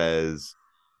me says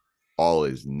all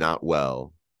is not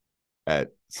well at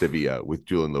Sevilla with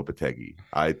Julian Lopetegui.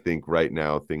 I think right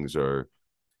now things are.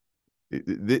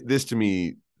 This to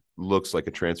me looks like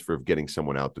a transfer of getting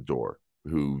someone out the door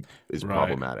who is right.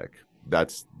 problematic.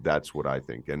 That's what I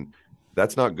think, and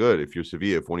that's not good if you're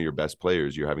Sevilla. If one of your best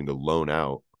players you're having to loan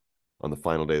out on the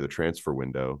final day of the transfer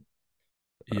window.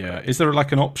 Yeah. Is there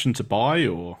like an option to buy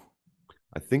or?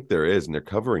 I think there is, and they're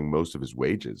covering most of his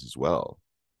wages as well.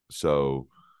 So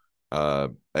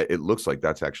it looks like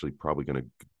that's actually probably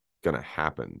going to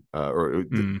happen, or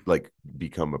Mm, like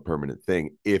become a permanent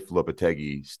thing if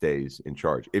Lopetegui stays in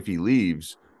charge. If he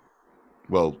leaves,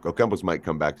 well, Ocampos might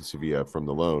come back to Sevilla from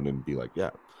the loan and be like, yeah.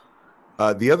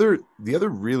 The other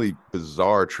really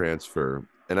bizarre transfer,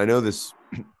 and I know this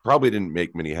probably didn't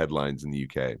make many headlines in the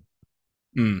UK,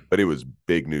 mm, but it was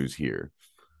big news here.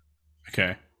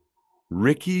 okay.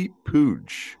 Ricky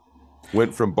Puig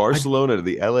went from I Barcelona to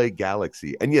the LA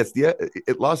Galaxy. And yes,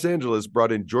 Los Angeles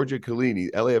brought in Giorgio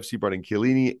Chiellini, LAFC brought in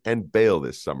Chiellini and Bale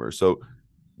this summer. So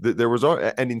there was,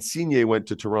 and Insigne went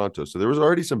to Toronto. So there was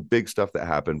already some big stuff that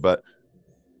happened. But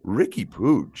Ricky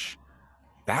Puig,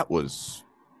 that was,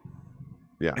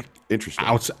 yeah, interesting.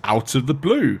 out of the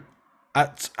blue.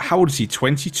 At how old is he?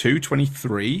 22,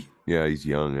 23? Yeah, he's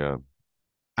young. Yeah.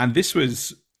 And this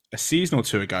was a season or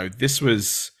two ago. This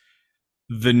was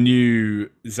the new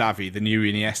Xavi, the new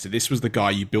Iniesta. This was the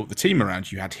guy you built the team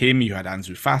around. You had him, you had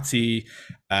Ansu Fati,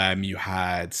 you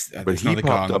had But there's he another guy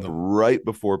popped on up the right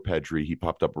before Pedri. He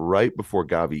popped up right before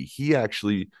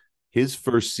Gavi. His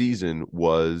first season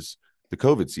was the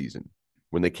COVID season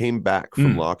when they came back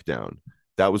from mm, lockdown.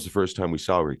 That was the first time we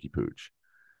saw Ricky Pooch.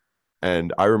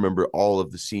 And I remember all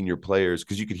of the senior players,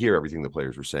 because you could hear everything the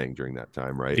players were saying during that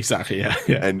time, right? exactly, yeah,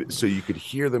 yeah. And so you could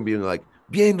hear them being like,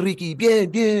 bien, Ricky,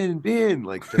 bien,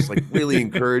 like just like really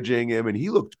encouraging him. And he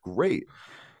looked great.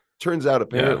 Turns out, Yeah.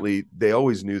 apparently, they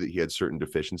always knew that he had certain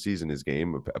deficiencies in his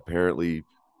game. Apparently,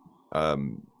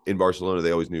 in Barcelona,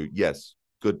 they always knew, yes,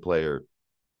 good player,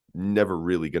 never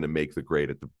really going to make the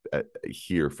grade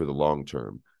here for the long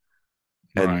term.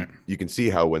 Right. And you can see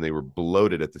how when they were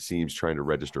bloated at the seams trying to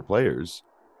register players,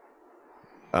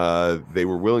 they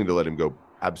were willing to let him go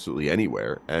absolutely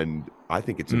anywhere. And I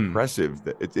think it's Mm. impressive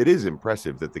that it is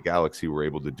impressive that the Galaxy were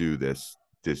able to do this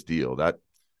deal. That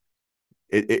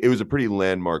it was a pretty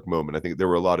landmark moment. I think there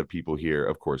were a lot of people here,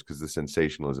 of course, because the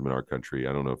sensationalism in our country,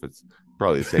 I don't know if it's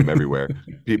probably the same everywhere.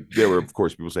 There were, of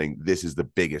course, people saying this is the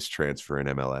biggest transfer in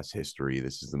MLS history.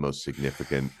 This is the most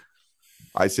significant.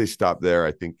 I say stop there.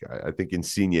 I think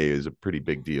Insigne is a pretty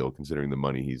big deal considering the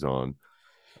money he's on.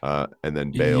 And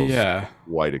then Bale's Yeah,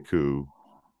 quite a coup.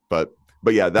 But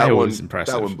yeah, Bale was that one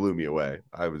impressive. blew me away.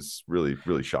 I was really,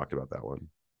 really shocked about that one.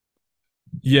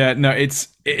 Yeah, no, it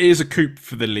is a coup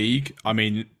for the league. I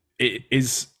mean, it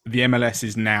is the MLS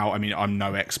is now. I mean, I'm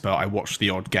no expert. I watch the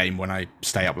odd game when I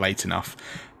stay up late enough,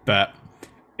 but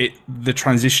the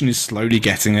transition is slowly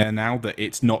getting there now. That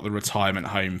it's not the retirement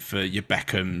home for your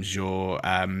Beckhams, your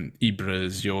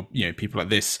Ibras, your people like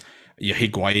this, your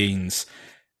Higuains.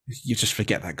 You just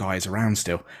forget that guy is around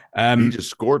still. He just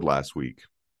scored last week.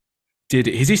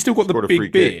 Has he still got the Scored a free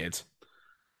big kick. beard?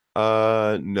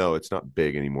 No, it's not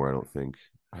big anymore. I don't think.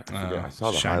 I forget. I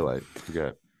saw the Shame. highlight. I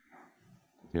forget.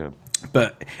 Yeah.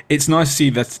 But it's nice to see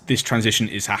that this transition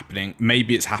is happening.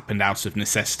 Maybe it's happened out of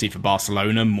necessity for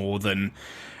Barcelona more than,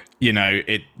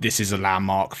 this is a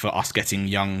landmark for us getting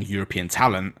young European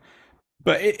talent.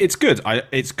 But it's good.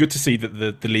 It's good to see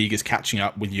that the league is catching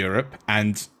up with Europe,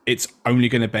 and it's only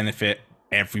going to benefit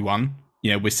everyone.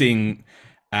 We're seeing,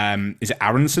 is it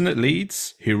Aronson at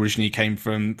Leeds, who originally came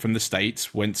from the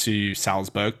States, went to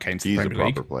Salzburg, came to the He's a Premier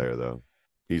proper League. player, though.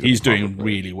 He's a He's proper doing player.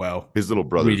 really well. His little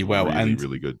brother's Really well. really, And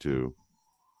really good, too.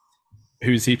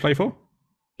 who does he play for?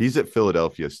 He's at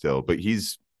Philadelphia still, but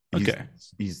he's Okay.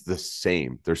 the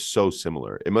same. They're so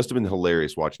similar. It must have been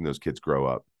hilarious watching those kids grow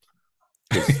up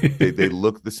because they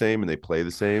look the same and they play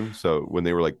the same. So when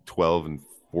they were like 12 and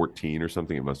 14 or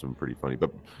something, it must have been pretty funny.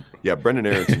 But yeah, Brendan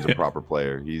Aronson's a proper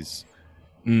player. He's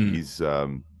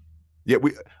yeah,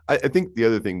 I think the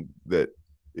other thing that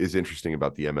is interesting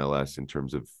about the MLS in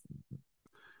terms of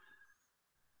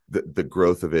the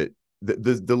growth of it,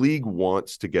 the league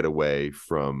wants to get away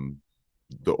from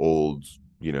the old,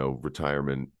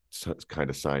 retirement kind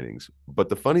of signings. But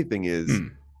the funny thing is,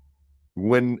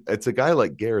 when it's a guy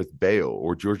like Gareth Bale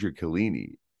or Giorgio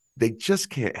Chiellini, they just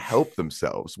can't help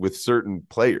themselves with certain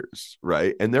players,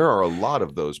 right? And there are a lot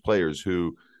of those players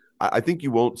who I think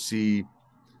you won't see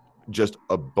just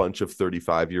a bunch of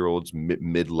 35-year-olds,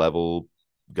 mid-level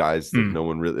guys that no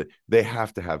one really. They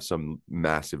have to have some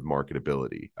massive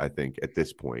marketability, I think, at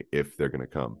this point if they're going to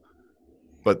come.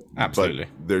 But Absolutely.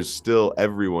 there's still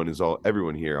everyone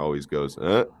here always goes,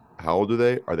 how old are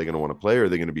they? Are they going to want to play, or are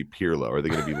they going to be Pirlo? Or are they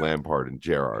going to be Lampard and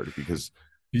Gerrard? Because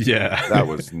Yeah. that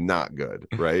was not good,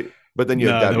 right? But then you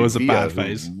had No, there David was a Villa, bad who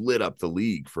phase. lit up the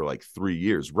league for like 3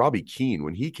 years. Robbie Keane,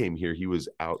 when he came here, he was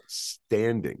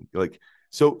outstanding.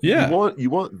 So Yeah. you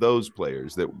want those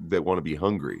players that want to be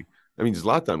hungry. I mean,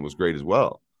 Zlatan was great as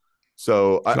well.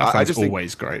 So I just think,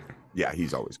 always great. yeah,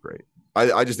 he's always great.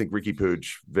 I just think Ricky Puig,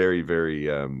 very, very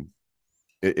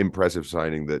impressive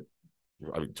signing that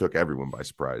took everyone by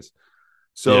surprise.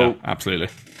 So yeah, absolutely.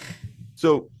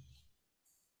 So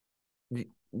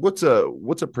what's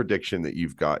a prediction that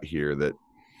you've got here, that,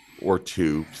 or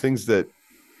two things that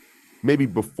maybe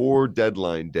before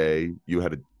deadline day you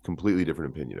had a completely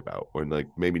different opinion about, or like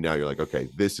maybe now you're like, okay,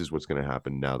 this is what's going to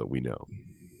happen now that we know?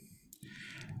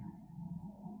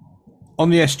 On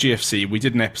the SGFC, we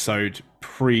did an episode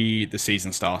pre the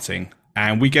season starting,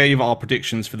 and we gave our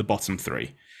predictions for the bottom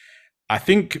three. I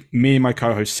think me and my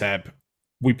co-host Seb,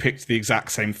 we picked the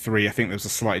exact same three. I think there was a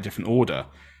slightly different order,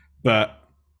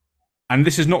 and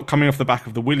this is not coming off the back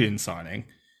of the Willian signing.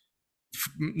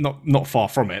 Not far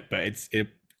from it, but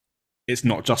it's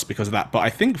not just because of that. But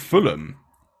I think Fulham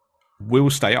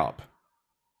will stay up.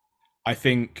 I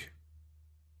think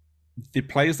the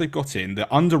players they've got in, the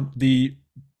under the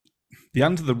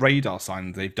radar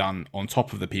signings they've done on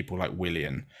top of the people like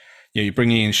Willian. You're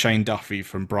bringing in Shane Duffy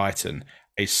from Brighton,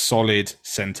 a solid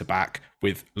centre back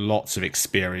with lots of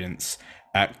experience.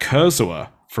 Kurzawa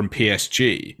from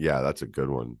PSG. Yeah, that's a good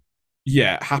one.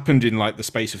 Yeah, happened in like the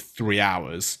space of 3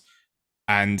 hours.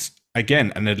 And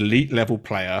again, an elite level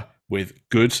player with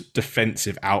good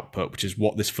defensive output, which is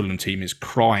what this Fulham team is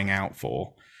crying out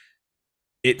for.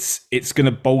 It's going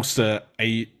to bolster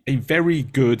a very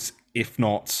good, if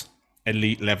not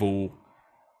elite level,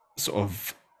 sort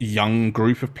of young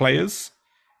group of players.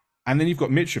 And then you've got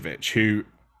Mitrovic, who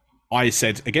I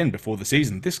said again before the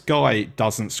season, this guy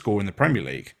doesn't score in the Premier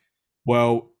League.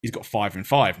 Well, he's got 5 and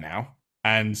 5 now,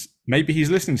 and maybe he's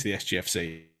listening to the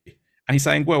SGFC and he's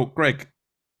saying, well, Greg,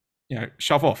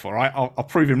 shove off, all right? I'll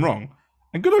prove him wrong.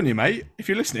 And good on you, mate. If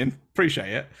you're listening,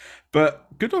 appreciate it. But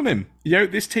good on him.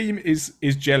 This team is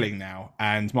gelling now,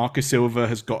 and Marcus Silva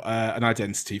has got an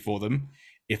identity for them.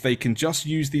 If they can just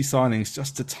use these signings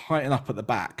just to tighten up at the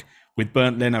back, with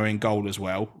Bernd Leno in goal as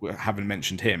well, we haven't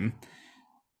mentioned him,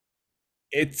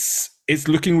 it's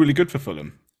looking really good for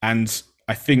Fulham. And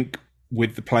I think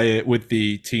with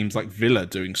the teams like Villa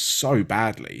doing so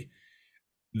badly,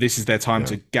 this is their time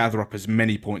to gather up as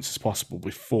many points as possible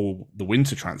before the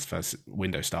winter transfer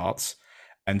window starts,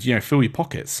 and fill your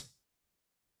pockets.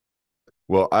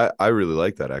 Well, I really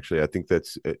like that, actually. I think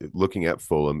that's looking at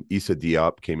Fulham. Issa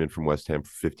Diop came in from West Ham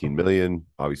for 15 million.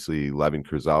 Obviously, Lavin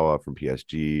Kurzawa from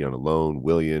PSG on a loan.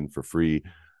 Willian for free.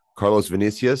 Carlos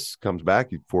Vinicius comes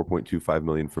back. 4.25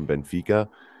 million from Benfica.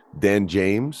 Dan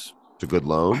James, it's a good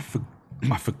loan.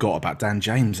 I forgot about Dan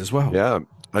James as well. Yeah.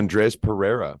 Andres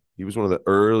Pereira. He was one of the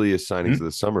earliest signings of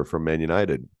the summer from Man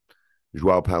United.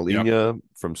 Joao Palhinha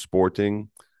from Sporting.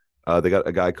 They got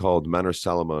a guy called Manor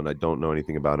Salomon. I don't know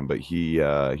anything about him, but he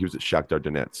was at Shakhtar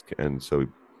Donetsk, and so he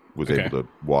was able to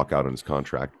walk out on his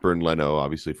contract. Bernd Leno,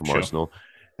 obviously from Arsenal,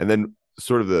 and then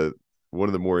sort of one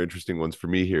of the more interesting ones for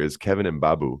me here is Kevin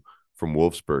Mbabu from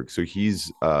Wolfsburg. So he's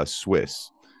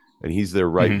Swiss, and he's their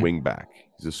right wing back.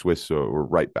 He's a Swiss or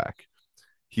right back.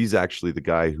 He's actually the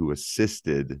guy who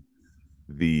assisted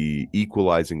the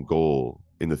equalizing goal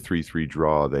in the 3-3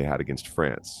 draw they had against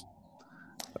France.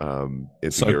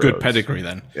 So good pedigree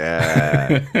then.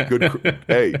 Yeah, good.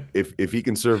 Hey, if he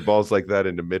can serve balls like that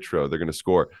into Mitro, they're going to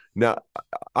score. Now,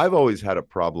 I've always had a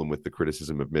problem with the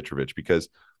criticism of Mitrovic because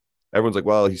everyone's like,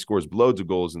 well, he scores loads of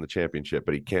goals in the Championship,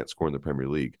 but he can't score in the Premier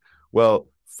League. Well,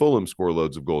 Fulham score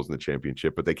loads of goals in the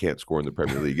Championship, but they can't score in the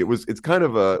Premier League. It's kind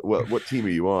of a what team are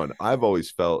you on? I've always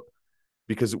felt,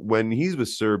 because when he's with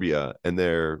Serbia and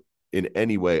they're in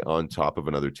any way on top of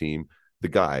another team, the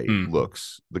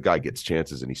guy gets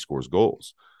chances and he scores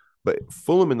goals. But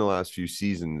Fulham in the last few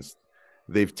seasons,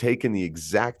 they've taken the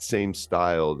exact same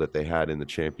style that they had in the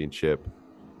Championship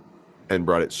and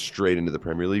brought it straight into the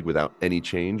Premier League without any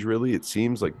change, really. It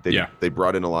seems like they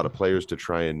brought in a lot of players to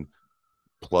try and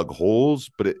plug holes,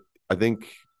 but I think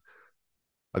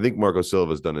Marco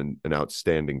Silva has done an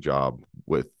outstanding job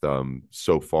with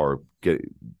so far.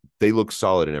 They look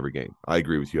solid in every game. I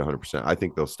agree with you 100%. I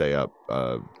think they'll stay up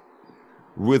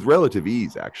with relative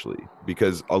ease, actually,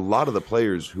 because a lot of the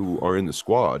players who are in the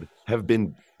squad have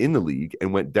been in the league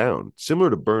and went down, similar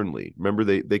to Burnley. Remember,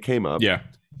 they came up,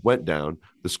 went down,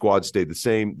 the squad stayed the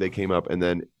same, they came up, and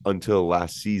then until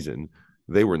last season,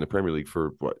 they were in the Premier League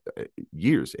for 8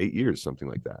 years, something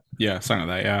like that. Yeah, something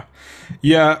like that.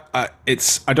 Yeah.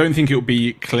 I don't think it will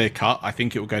be clear cut. I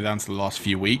think it will go down to the last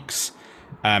few weeks.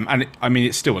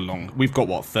 It's still we've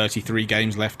got 33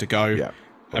 games left to go. Yeah.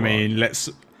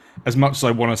 As much as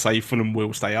I want to say Fulham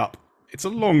will stay up, it's a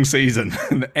long season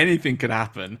and anything could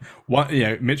happen.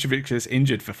 Mitrovic is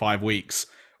injured for 5 weeks.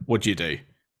 What do you do?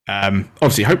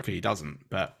 Obviously, hopefully he doesn't.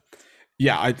 But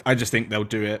yeah, I just think they'll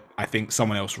do it. I think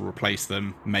someone else will replace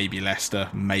them. Maybe Leicester,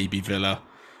 maybe Villa,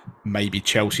 maybe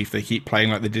Chelsea if they keep playing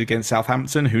like they did against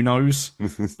Southampton. Who knows?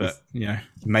 But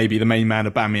maybe the main man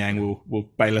Aubameyang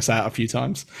will bail us out a few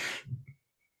times.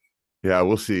 Yeah,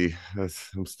 we'll see.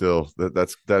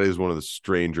 That is one of the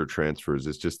stranger transfers.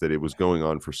 It's just that it was going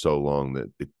on for so long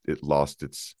that it lost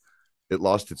its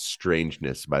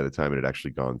strangeness by the time it had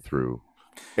actually gone through.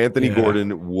 Anthony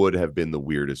Gordon would have been the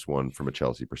weirdest one from a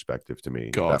Chelsea perspective to me.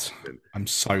 God, I'm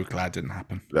so glad it didn't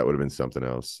happen. That would have been something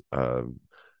else.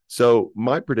 So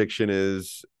my prediction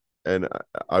is, and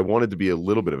I wanted to be a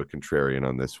little bit of a contrarian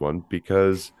on this one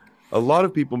because a lot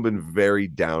of people have been very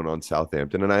down on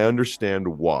Southampton, and I understand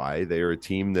why. They are a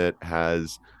team that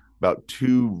has about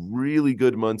 2 really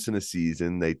good months in a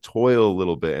season. They toil a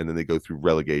little bit, and then they go through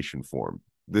relegation form.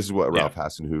 This is what Ralph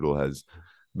Hasenhüttl has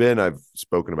been. I've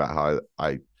spoken about how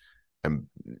I am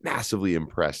massively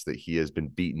impressed that he has been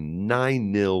beaten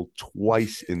 9-0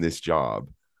 twice in this job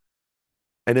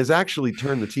and has actually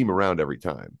turned the team around every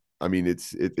time. I mean,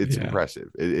 it's impressive.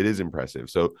 It is impressive.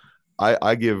 So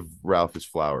I give Ralph his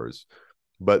flowers,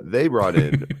 but they brought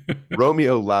in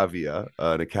Romeo Lavia,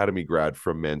 an academy grad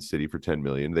from Man City for 10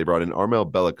 million. They brought in Armel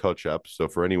Bella-Kotchap. So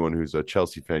for anyone who's a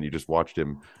Chelsea fan, you just watched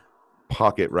him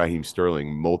pocket Raheem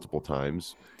Sterling multiple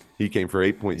times. He came for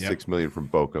 8.6 million from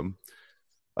Bochum.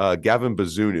 Gavin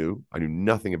Bazunu, I knew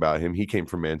nothing about him. He came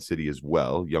from Man City as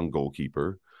well, young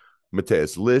goalkeeper.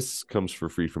 Mateus Liss comes for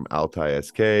free from Altai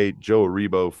SK. Joe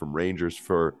Aribo from Rangers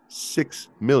for 6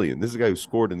 million. This is a guy who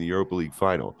scored in the Europa League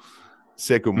final.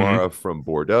 Sekou Mara from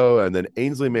Bordeaux. And then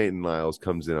Ainsley Maitland-Niles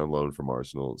comes in on loan from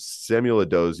Arsenal. Samuel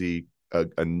Edozie,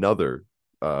 another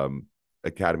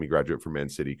academy graduate from Man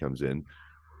City, comes in.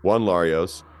 Juan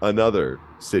Larios, another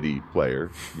City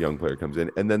player, young player, comes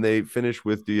in, and then they finish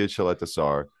with Dia Chaleta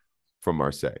Sarr from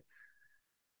Marseille.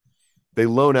 They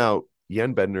loan out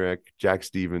Jan Bednarek, Jack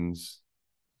Stevens,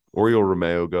 Oriol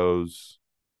Romeo goes,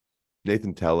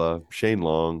 Nathan Tella, Shane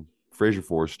Long, Fraser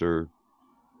Forster,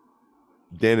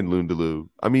 Dan and Lundalu.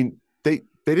 I mean, they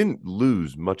didn't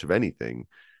lose much of anything,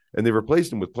 and they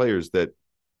replaced him with players that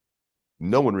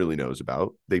no one really knows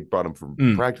about. They brought him for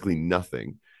practically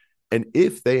nothing. And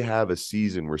if they have a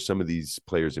season where some of these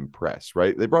players impress,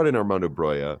 right? They brought in Armando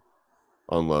Broya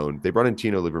on loan. They brought in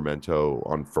Tino Livramento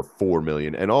on for $4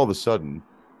 million, and all of a sudden,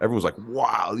 everyone's like,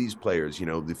 "Wow, these players!" You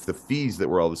know, the fees that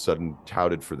were all of a sudden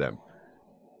touted for them.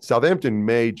 Southampton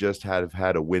may just have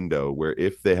had a window where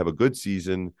if they have a good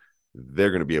season,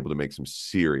 they're going to be able to make some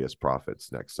serious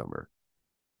profits next summer.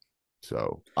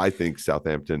 So I think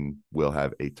Southampton will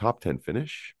have a top 10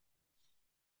 finish,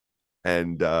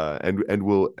 and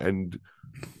we'll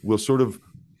sort of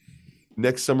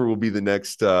next summer will be the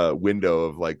next window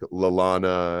of like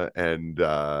Lallana and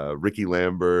Ricky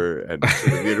Lambert, and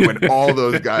when all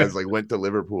those guys like went to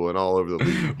Liverpool and all over the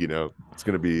league. You know, it's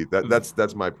going to be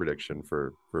that's my prediction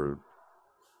for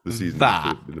the season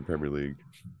in the Premier League.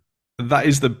 That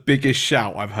is the biggest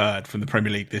shout I've heard from the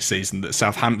Premier League this season, that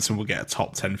Southampton will get a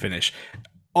top 10 finish.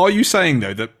 Are you saying,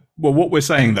 though, that, well, what we're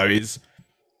saying, though, is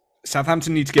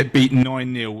Southampton need to get beaten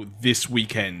 9-0 this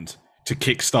weekend to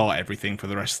kickstart everything for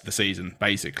the rest of the season,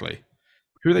 basically?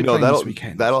 Who are they playing this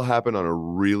weekend? That'll happen on a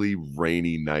really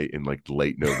rainy night in like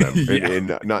late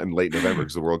November. Not in late November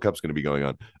because the World Cup's going to be going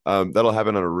on. That'll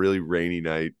happen on a really rainy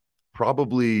night,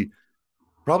 probably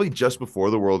just before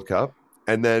the World Cup.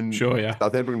 And then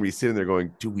Southampton will be sitting there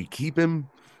going, do we keep him?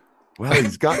 Well,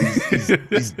 he's done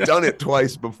it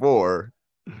twice before.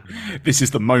 This is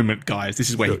the moment, guys.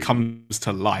 This is where he comes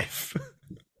to life.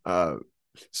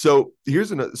 So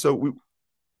here's another.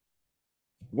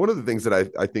 One of the things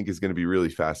that I think is going to be really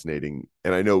fascinating,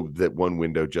 and I know that one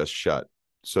window just shut,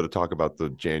 so to talk about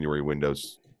the January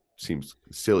windows seems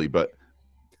silly, but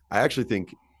I actually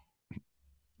think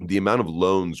the amount of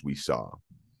loans we saw,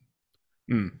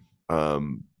 I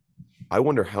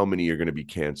wonder how many are going to be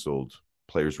canceled,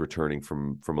 players returning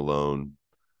from a loan.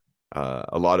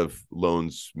 A lot of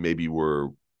loans maybe were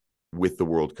with the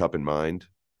World Cup in mind.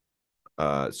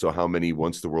 So how many,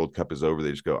 once the World Cup is over,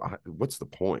 they just go, what's the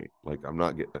point? Like, I'm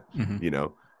not getting,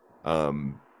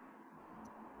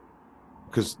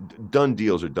 because done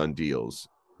deals are done deals.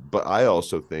 But I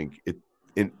also think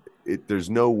there's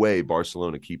no way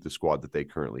Barcelona keep the squad that they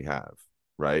currently have,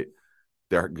 right?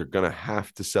 They're going to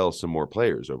have to sell some more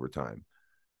players over time.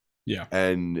 Yeah.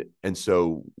 And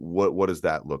so what does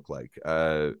that look like?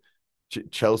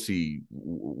 Chelsea,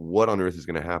 what on earth is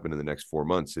going to happen in the next 4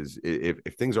 months is if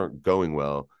things aren't going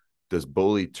well, does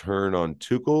Bowley turn on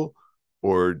Tuchel,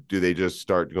 or do they just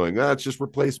start going, let's just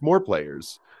replace more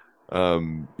players?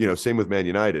 Same with Man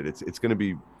United. It's going to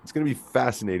be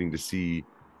fascinating to see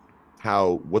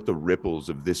what the ripples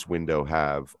of this window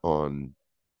have on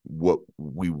what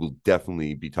we will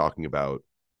definitely be talking about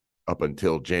up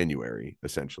until January,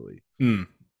 essentially.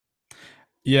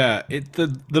 Yeah,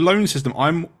 the loan system,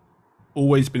 I'm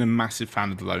always been a massive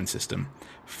fan of the loan system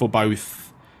for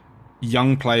both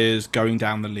young players going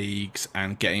down the leagues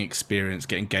and getting experience,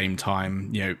 getting game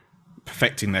time,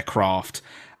 perfecting their craft,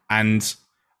 and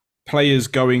players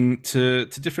going to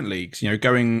different leagues,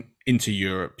 going into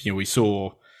Europe. We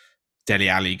saw Dele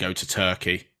Alli go to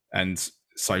Turkey, and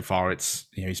so far it's,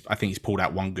 I think he's pulled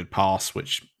out one good pass,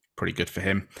 which pretty good for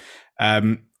him.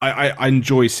 I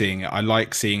enjoy seeing it. I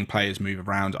like seeing players move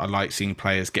around. I like seeing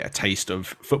players get a taste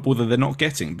of football that they're not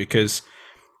getting, because,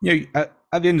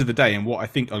 at the end of the day, and what I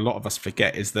think a lot of us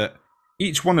forget is that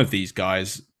each one of these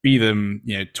guys, be them,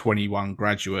 21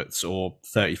 graduates or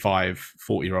 35,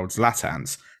 40-year-olds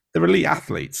Latans, they're elite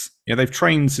athletes. They've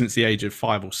trained since the age of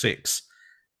 5 or 6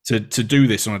 to do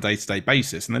this on a day-to-day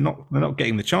basis, and they're not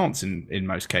getting the chance in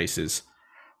most cases.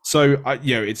 So,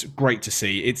 it's great to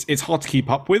see. It's hard to keep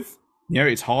up with.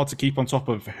 It's hard to keep on top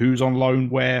of who's on loan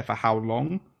where for how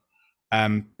long.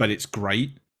 But it's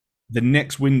great. The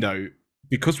next window,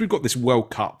 because we've got this World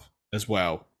Cup as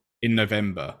well in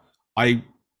November, I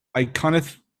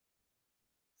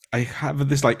have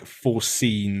this like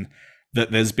foreseen that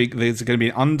there's going to be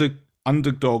an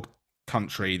underdog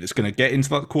country that's going to get into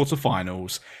the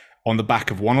quarterfinals on the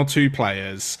back of one or two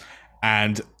players,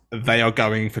 and they are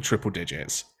going for triple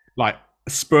digits. Like,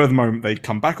 spur of the moment, they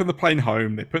come back on the plane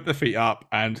home, they put their feet up,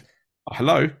 and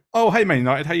hello, hey Man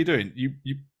United, how you doing? You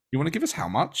want to give us how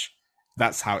much?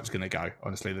 That's how it's going to go,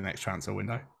 honestly, the next transfer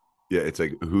window. Yeah, it's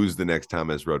like who's the next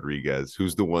James Rodriguez?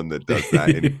 Who's the one that does that?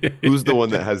 And who's the one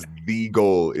that has the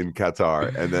goal in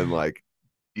Qatar? And then like,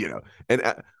 and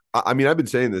I mean, I've been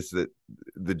saying this that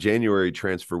the January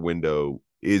transfer window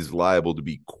is liable to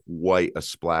be quite a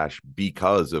splash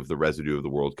because of the residue of the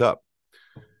World Cup.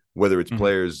 Whether it's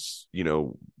players,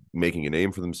 making a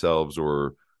name for themselves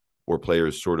or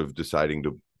players sort of deciding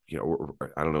to, or,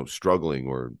 I don't know, struggling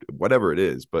or whatever it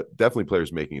is, but definitely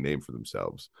players making a name for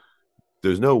themselves.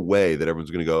 There's no way that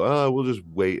everyone's going to go, oh, we'll just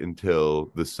wait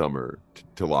until the summer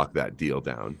to lock that deal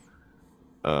down.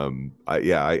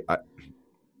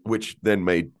 Which then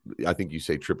I think you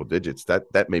say triple digits.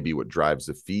 That may be what drives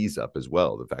the fees up as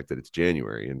well. The fact that it's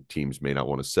January and teams may not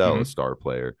want to sell a star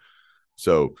player.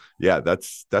 So yeah,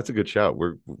 that's a good shout.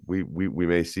 We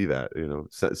may see that,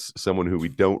 someone who we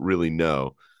don't really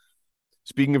know.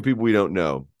 Speaking of people we don't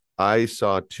know, I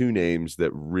saw two names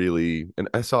that really, and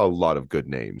I saw a lot of good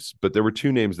names, but there were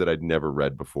two names that I'd never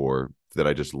read before that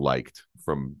I just liked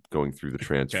from going through the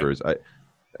transfers. Okay.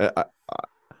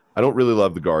 I don't really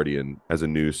love the Guardian as a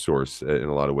news source in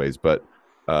a lot of ways, but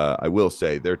I will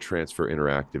say their Transfer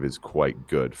Interactive is quite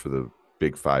good for the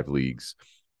big five leagues.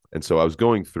 And so I was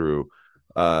going through.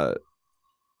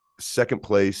 Second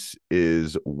place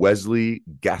is Wesley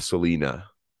Gasolina.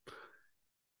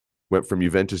 Went from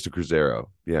Juventus to Cruzeiro.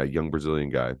 Yeah, young Brazilian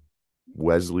guy.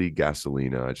 Wesley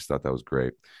Gasolina. I just thought that was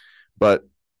great. But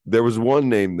there was one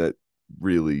name that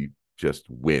really just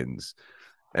wins.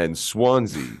 And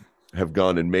Swansea have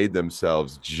gone and made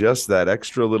themselves just that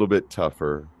extra little bit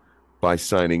tougher by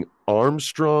signing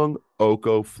Armstrong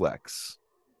Oko Flex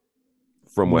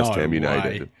from West Ham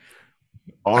United.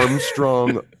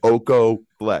 Armstrong Oko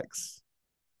Flex.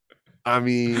 I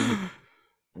mean,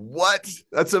 what?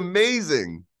 That's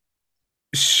amazing.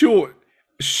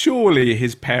 Surely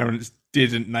his parents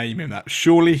didn't name him that.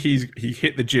 Surely he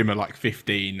hit the gym at like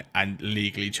 15 and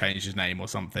legally changed his name or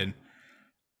something.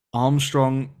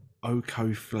 Armstrong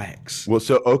Oko Flex. Well,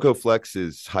 so Oko Flex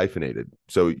is hyphenated.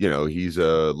 So, he's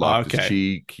a Loftus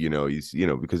Cheek, he's,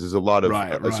 because there's a lot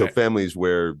of so families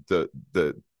where the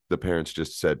parents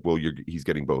just said, well, he's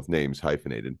getting both names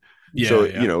hyphenated. Yeah,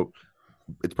 so,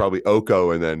 it's probably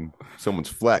Oko and then someone's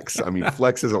Flex. I mean,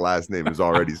 Flex as a last name is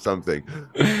already something.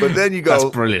 But then you go, that's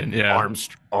brilliant. Yeah.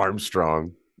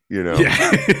 Armstrong, Yeah.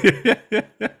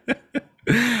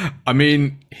 I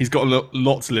mean, he's got a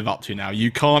lot to live up to now.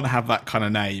 You can't have that kind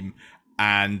of name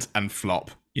and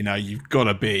flop. You've got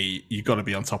to be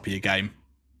on top of your game.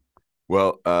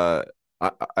 Well,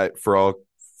 for all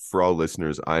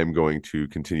listeners, I'm going to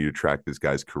continue to track this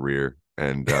guy's career.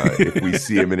 And if we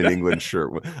see him in an England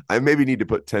shirt, I maybe need to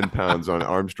put 10 pounds on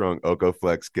Armstrong Oko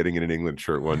Flex getting in an England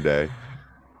shirt one day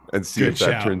and see if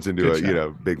that turns into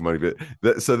a big money. But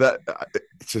it's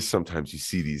just sometimes you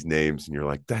see these names and you're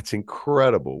like, that's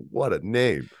incredible. What a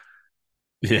name.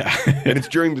 Yeah. And it's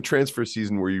during the transfer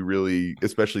season where you really,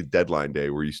 especially deadline day,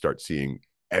 where you start seeing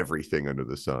everything under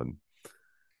the sun.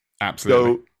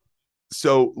 Absolutely.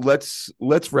 So let's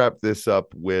wrap this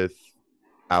up with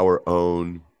our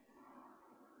own.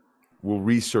 We'll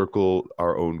recircle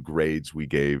our own grades we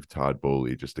gave Todd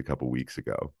Boehly just a couple weeks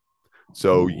ago.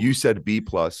 So you said B+,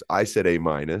 I said A-.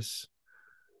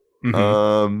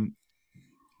 Mm-hmm.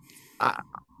 I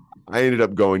ended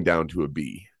up going down to a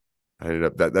B.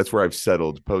 That's where I've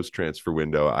settled post-transfer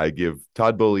window. I give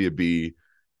Todd Boehly a B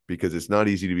because it's not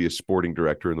easy to be a sporting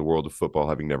director in the world of football,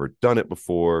 having never done it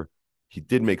before. He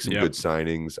did make some good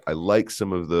signings. I like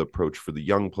some of the approach for the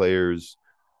young players.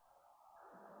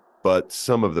 But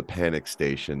some of the panic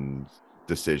station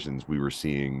decisions we were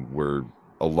seeing were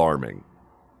alarming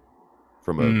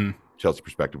from a Chelsea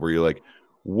perspective, where you're like,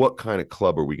 what kind of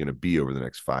club are we going to be over the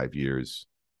next 5 years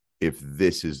if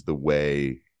this is the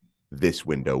way this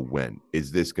window went?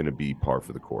 Is this going to be par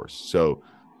for the course? So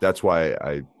that's why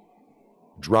I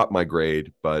dropped my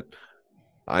grade, but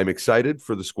I'm excited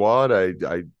for the squad.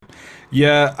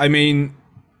 Yeah, I mean,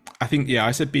 I think, I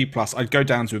said B+. I'd go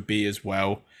down to a B as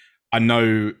well. I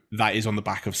know that is on the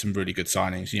back of some really good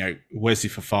signings. Wesley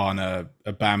Fofana,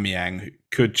 Aubameyang, who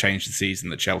could change the season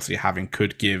that Chelsea are having,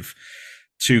 could give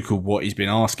Tuchel what he's been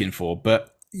asking for.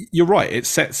 But you're right, it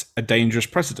sets a dangerous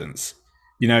precedence.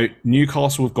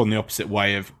 Newcastle have gone the opposite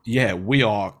way of, we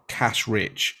are cash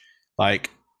rich, but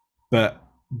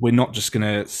we're not just going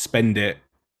to spend it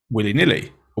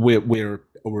willy-nilly. We're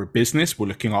a business, we're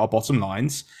looking at our bottom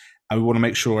lines, and we want to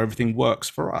make sure everything works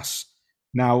for us.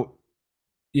 Now,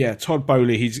 Todd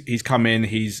Boehly, he's come in,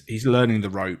 he's learning the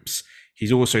ropes.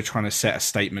 He's also trying to set a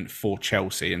statement for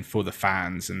Chelsea and for the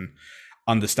fans and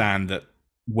understand that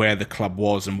where the club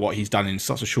was and what he's done in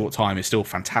such a short time is still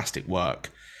fantastic work.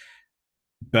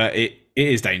 But it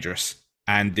is dangerous.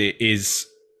 and it is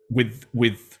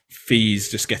with fees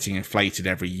just getting inflated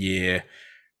every year,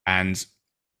 and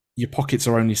your pockets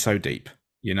are only so deep.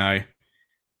 You know,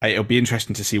 it'll be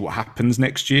interesting to see what happens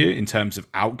next year in terms of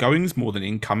outgoings more than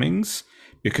incomings,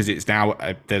 because it's now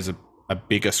there's a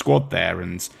bigger squad there,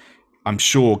 and I'm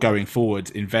sure going forward,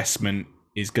 investment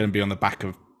is going to be on the back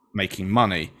of making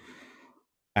money.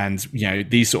 And you know,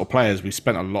 these sort of players, we've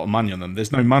spent a lot of money on them.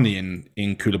 There's no money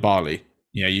in Koulibaly.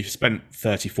 You know, you've spent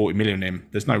 30, 40 million on him.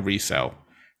 There's no resale.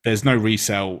 There's no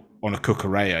resale on a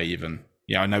Cucurella even.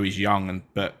 Yeah, I know he's young,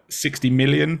 but 60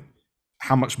 million,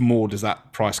 how much more does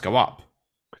that price go up?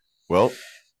 Well,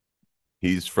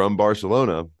 he's from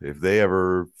Barcelona. If they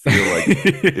ever feel like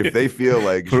if they feel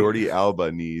like Jordi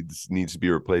Alba needs to be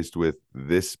replaced with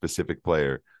this specific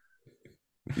player,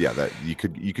 yeah, that you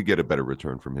could get a better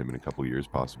return from him in a couple of years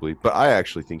possibly. But I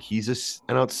actually think he's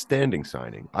an outstanding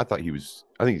signing. I think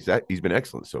he's been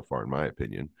excellent so far in my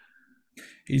opinion.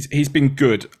 He's been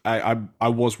good. I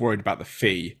was worried about the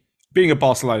fee. Being a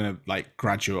Barcelona like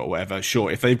graduate or whatever,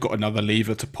 sure, if they've got another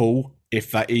lever to pull,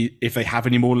 if they have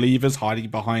any more levers hiding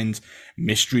behind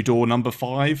mystery door number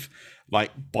 5,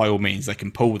 like by all means they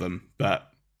can pull them. But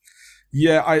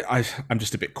yeah, I'm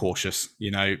just a bit cautious,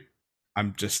 you know.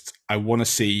 I want to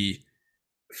see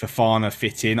Fofana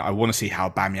fit in. I want to see how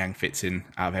Aubameyang fits in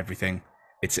out of everything.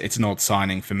 It's an odd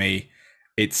signing for me.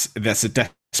 That's a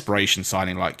desperation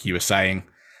signing, like you were saying.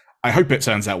 I hope it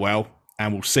turns out well,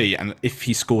 and we'll see. And if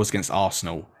he scores against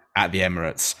Arsenal at the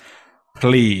Emirates,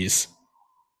 please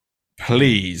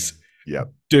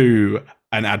Yep. do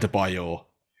an Adebayor.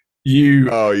 You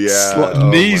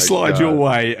knee slide your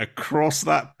way across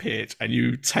that pitch and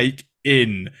you take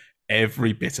in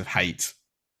every bit of hate.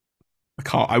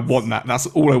 I want that. That's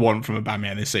all I want from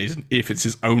Aubameyang this season. If it's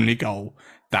his only goal,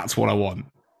 that's what I want.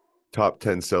 Top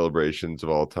 10 celebrations of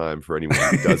all time for anyone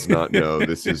who does not know.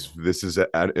 This is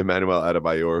Emmanuel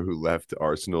Adebayor, who left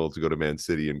Arsenal to go to Man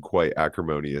City in quite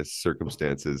acrimonious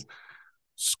circumstances.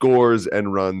 Scores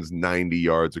and runs 90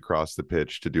 yards across the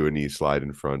pitch to do a knee slide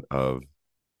in front of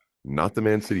not the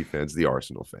Man City fans, the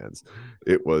Arsenal fans.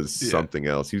 It was something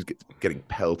else. He was getting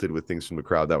pelted with things from the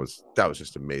crowd. That was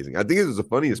just amazing. I think it was the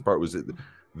funniest part was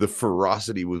the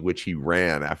ferocity with which he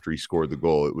ran after he scored the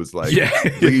goal. It was like,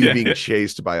 he was being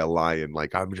chased by a lion.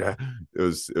 Like it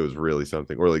was really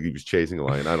something, or like he was chasing a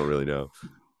lion. I don't really know.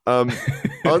 On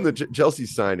the Chelsea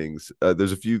signings,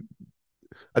 there's a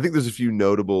few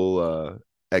notable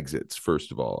exits.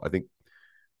 First of all, I think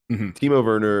Timo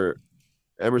Werner,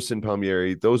 Emerson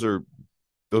Palmieri, those are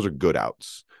good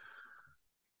outs.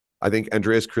 I think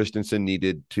Andreas Christensen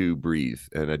needed to breathe,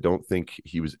 and I don't think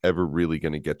he was ever really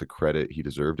going to get the credit he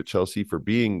deserved at Chelsea for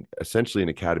being essentially an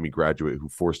academy graduate who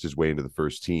forced his way into the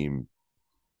first team,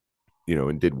 you know,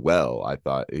 and did well. I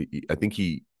think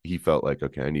he felt like,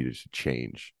 okay, I needed to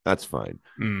change. That's fine.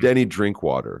 Denny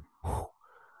Drinkwater,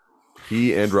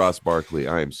 he and Ross Barkley,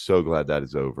 I am so glad that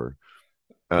is over.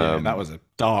 That was a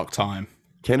dark time.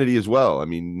 Kennedy as well. I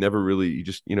mean, never really,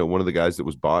 one of the guys that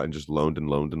was bought and just loaned,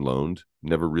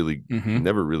 never really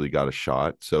got a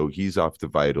shot. So he's off to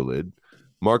Valladolid.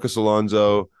 Marcos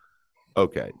Alonso,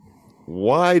 okay.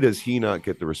 Why does he not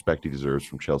get the respect he deserves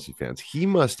from Chelsea fans? He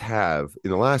must have,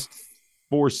 in the last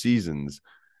 4 seasons,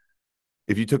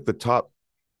 if you took the top,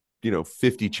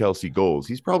 50 Chelsea goals,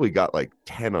 he's probably got like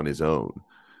 10 on his own.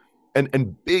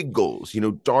 And big goals,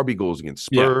 Derby goals against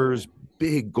Spurs,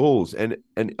 big goals, and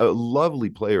a lovely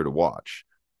player to watch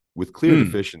with clear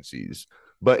deficiencies.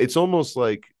 But it's almost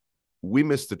like we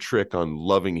missed the trick on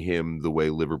loving him the way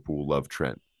Liverpool loved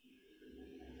Trent.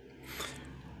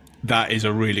 That is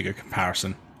a really good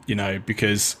comparison,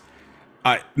 because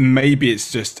maybe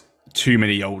it's just too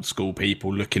many old school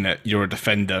people looking at you're a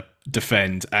defender,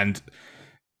 defend, and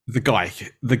the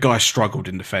guy struggled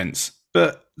in defense,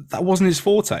 but that wasn't his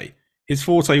forte. His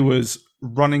forte was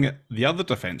running at the other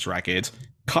defense ragged,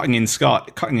 cutting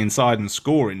inside and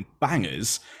scoring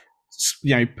bangers,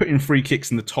 putting free kicks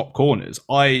in the top corners.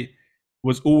 I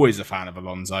was always a fan of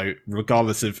Alonso,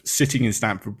 regardless of sitting in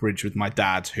Stamford Bridge with my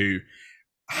dad, who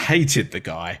hated the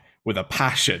guy with a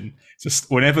passion. Just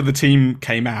whenever the team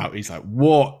came out, he's like,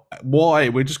 "What? Why?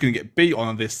 We're just going to get beat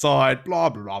on this side, blah,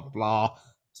 blah, blah, blah, blah."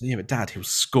 So yeah, but Dad, he'll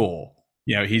score.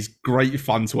 He's great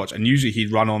fun to watch. And usually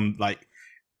he'd run on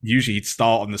usually he'd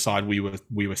start on the side we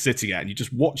were sitting at, and you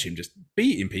just watch him just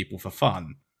beating people for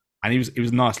fun. And he was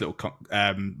a nice little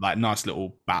nice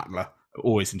little battler. I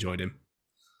always enjoyed him.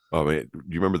 Oh man, do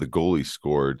you remember the goal he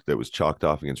scored that was chalked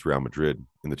off against Real Madrid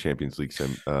in the Champions League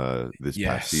this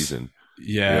past season?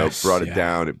 Yeah, brought it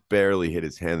down. It barely hit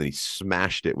his hand. Then he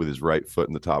smashed it with his right foot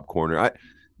in the top corner.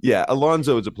 Yeah,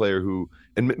 Alonso is a player who,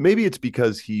 and maybe it's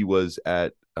because he was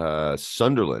at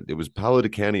Sunderland. It was Paolo Di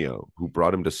Canio who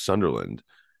brought him to Sunderland,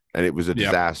 and it was a Yep.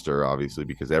 disaster, obviously,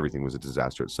 because everything was a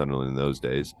disaster at Sunderland in those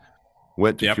days.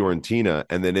 Went to Yep. Fiorentina,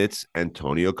 and then it's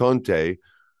Antonio Conte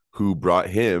who brought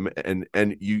him,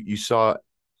 and you saw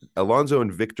Alonso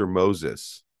and Victor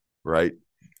Moses, right?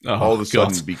 All of Oh a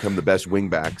God. sudden become the best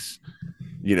wingbacks,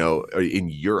 in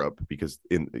Europe, because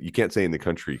you can't say in the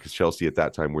country, because Chelsea at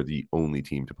that time were the only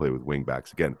team to play with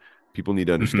wingbacks. Again, people need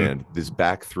to Hmm. understand this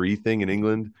back three thing in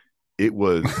England. It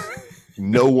was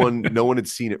no one had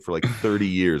seen it for like 30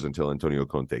 years until Antonio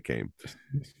Conte came.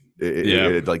 It Yeah.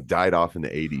 had like died off in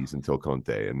the 80s until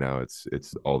Conte, and now it's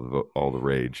all the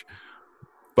rage.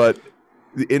 But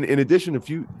in addition,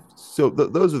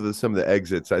 those are some of the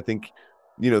exits. I think,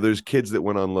 there's kids that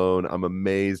went on loan. I'm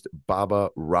amazed. Baba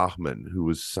Rahman, who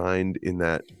was signed in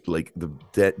that, like, the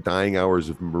dying hours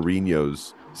of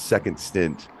Mourinho's second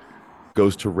stint,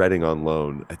 goes to Reading on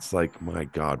loan. It's like, my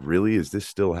God, really? Is this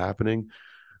still happening?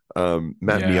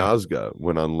 Matt Yeah. Miazga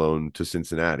went on loan to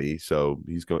Cincinnati, so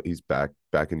he's back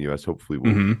in the US. Hopefully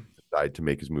will Hmm. decide to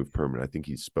make his move permanent. I think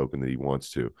he's spoken that he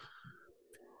wants to.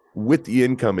 With the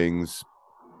incomings,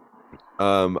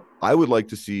 I would like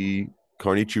to see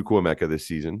Carney Chukwuemeka this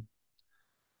season.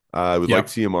 I would like to Yep.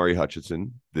 see Amari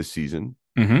Hutchinson this season.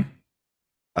 Hmm.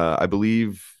 I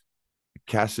believe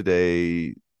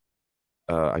Cassidy.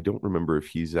 I don't remember if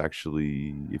he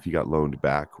got loaned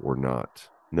back or not.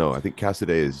 No, I think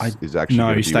Cassidy I is actually no,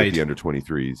 going he to be with stayed. the under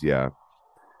 23s. Yeah.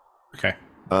 Okay.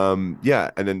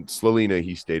 Yeah, and then Slolina,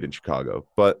 he stayed in Chicago.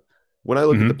 But when I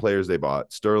look at the Hmm. players they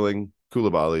bought, Sterling,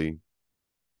 Koulibaly,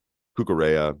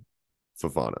 Kukurea,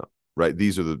 Fofana, right?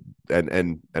 These are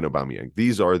and Aubameyang.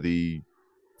 These are the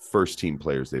first team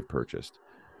players they've purchased.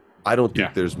 I don't Yeah.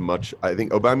 think there's much. I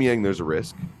think Aubameyang, there's a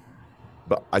risk,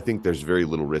 but I think there's very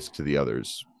little risk to the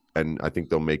others, and I think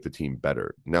they'll make the team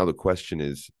better. Now the question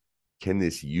is, can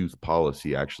this youth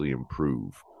policy actually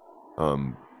improve?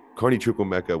 Carney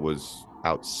Chukwuemeka was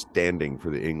outstanding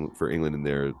for England in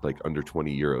their, like, under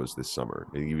 20 Euros this summer.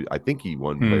 And I think he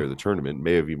won player of Mm. the tournament,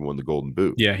 may have even won the Golden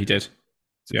Boot. Yeah, he did.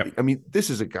 Yep. I mean, this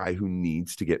is a guy who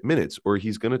needs to get minutes, or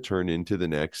he's going to turn into the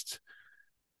next.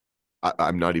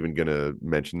 I'm not even going to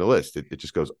mention the list. It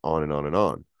just goes on and on and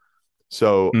on.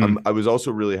 So Mm. I was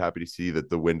also really happy to see that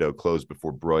the window closed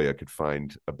before Broya could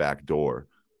find a back door.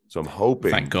 So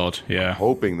Thank God. I'm Yeah.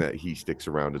 hoping that he sticks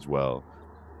around as well,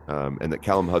 and that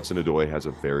Callum Hudson-Odoi has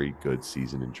a very good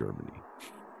season in Germany.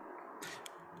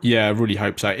 Yeah, I really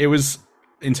hope so. It was,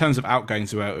 in terms of outgoings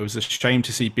as well, it was a shame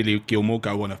to see Billy Gilmore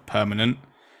go on a permanent.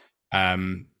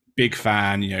 Big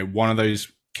fan, one of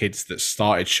those kids that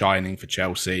started shining for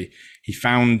Chelsea. He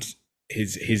found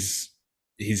his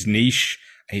niche.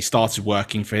 And he started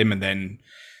working for him, and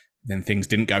then things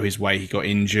didn't go his way. He got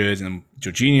injured, and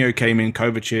Jorginho came in,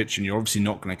 Kovacic, and you're obviously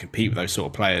not going to compete with those sort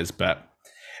of players. But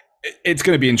it's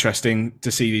going to be interesting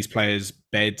to see these players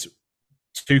bed.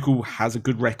 Tuchel has a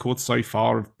good record so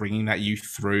far of bringing that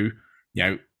youth through.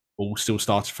 All still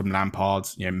started from Lampard.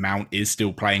 Mount is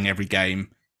still playing every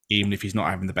game, even if he's not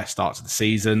having the best start to the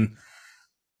season.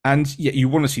 And yet, you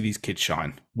want to see these kids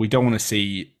shine. We don't want to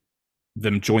see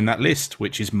them join that list,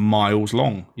 which is miles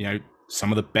long.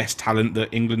 Some of the best talent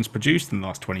that England's produced in the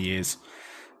last 20 years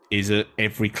is at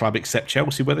every club except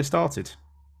Chelsea where they started.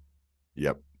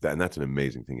 Yep, and that's an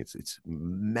amazing thing. It's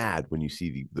mad when you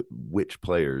see which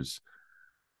players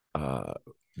uh,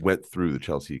 went through the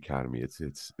Chelsea academy. It's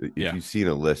if Yeah. you've seen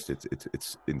a list,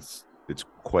 it's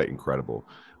quite incredible.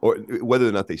 Or whether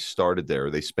or not they started there, or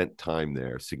they spent time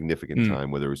there, significant Mm,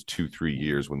 time, whether it was 2-3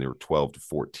 years when they were 12 to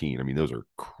 14. I mean, those are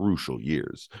crucial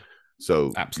years.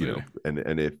 So, absolutely. and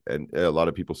a lot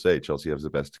of people say Chelsea has the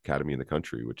best academy in the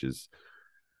country, which is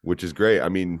great. I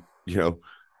mean,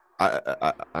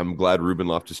 I'm glad Ruben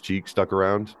Loftus-Cheek stuck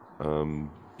around. I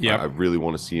Yep. really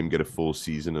want to see him get a full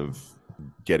season of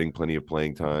getting plenty of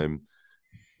playing time,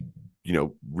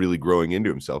 really growing into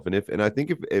himself. And I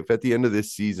think if at the end of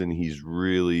this season he's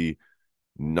really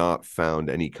not found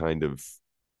any kind of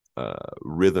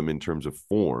rhythm in terms of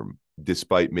form,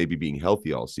 despite maybe being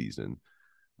healthy all season,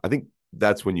 I think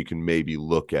that's when you can maybe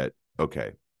look at,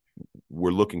 okay,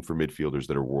 we're looking for midfielders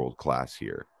that are world class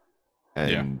here,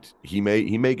 Yeah. and he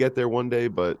may get there one day,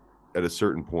 but at a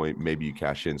certain point, maybe you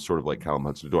cash in, sort of like Callum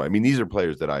Hudson-Odoi. I mean, these are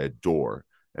players that I adore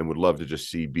and would love to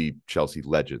just see be Chelsea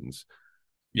legends.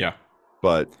 Yeah.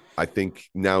 But I think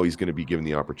now he's going to be given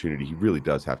the opportunity. He really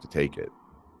does have to take it.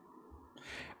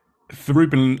 For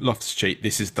Ruben Loftus-Cheek,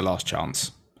 this is the last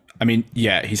chance. I mean,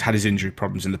 yeah, he's had his injury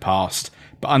problems in the past,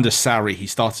 but under Sarri, he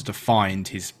started to find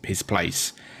his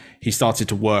place. He started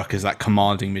to work as that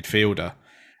commanding midfielder.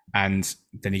 and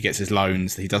then he gets his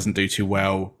loans. He doesn't do too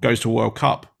well. Goes to a World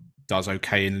Cup, does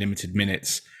okay in limited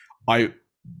minutes.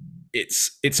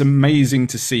 It's amazing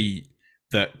to see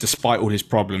that despite all his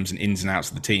problems and ins and outs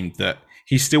of the team, that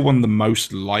he's still one of the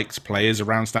most liked players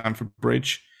around Stamford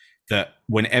Bridge. That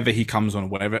whenever he comes on,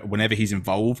 whenever he's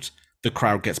involved, the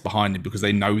crowd gets behind him because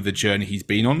they know the journey he's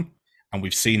been on, and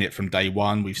we've seen it from day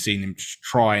one. We've seen him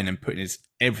trying and putting his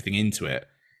everything into it.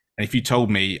 And if you told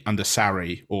me under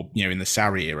Sarri, or in the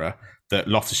Sarri era, that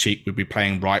Loftus-Cheek would be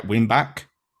playing right wing back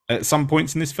at some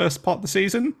points in this first part of the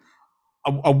season,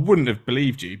 I wouldn't have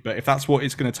believed you. But if that's what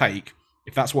it's going to take,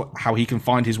 if that's how he can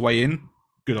find his way in,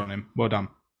 good on him. Well done.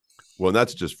 Well, and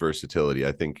that's just versatility.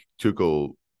 I think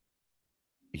Tuchel,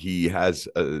 he has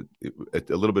a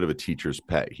little bit of a teacher's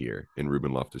pet here in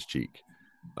Ruben Loftus-Cheek,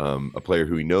 a player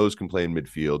who he knows can play in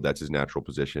midfield. That's his natural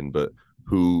position, but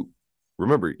who,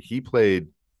 remember, he played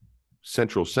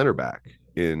central center back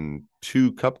in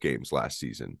 2 cup games last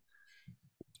season.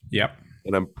 Yep.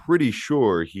 And I'm pretty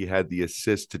sure he had the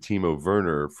assist to Timo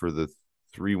Werner for the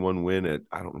 3-1 win at,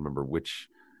 I don't remember which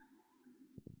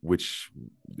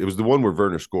it was the one where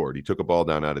Werner scored. He took a ball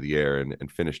down out of the air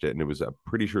and finished it. And it was, I'm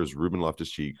pretty sure it was Ruben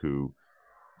Loftus-Cheek who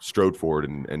strode forward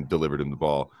and delivered him the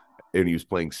ball. And he was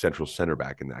playing central center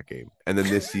back in that game. And then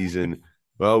this season,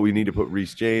 well, we need to put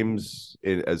Reece James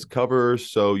in as cover,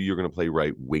 so you're going to play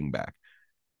right wing back.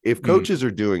 If coaches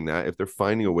are doing that, if they're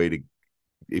finding a way to,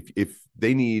 if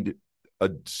they need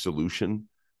a solution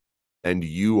and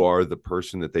you are the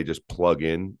person that they just plug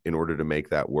in order to make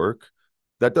that work,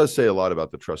 that does say a lot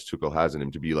about the trust Tuchel has in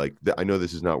him to be like, I know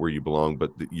this is not where you belong,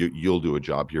 but you'll do a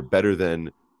job here better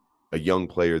than a young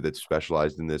player that's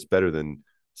specialized in this, better than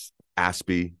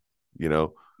Aspie,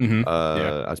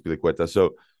 Azpilicueta.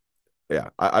 So yeah,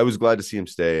 I was glad to see him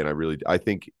stay. And I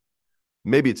think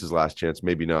maybe it's his last chance,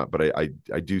 maybe not, but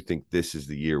I do think this is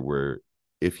the year where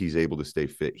if he's able to stay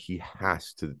fit, he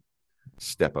has to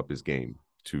step up his game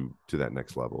to that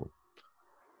next level.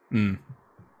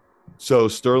 So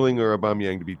Sterling or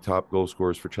Aubameyang to be top goal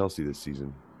scorers for Chelsea this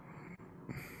season?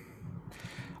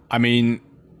 I mean,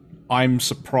 I'm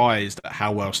surprised at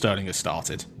how well Sterling has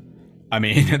started. I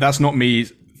mean, that's not me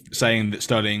saying that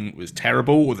Sterling was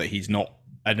terrible or that he's not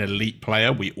an elite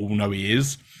player. We all know he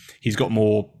is. He's got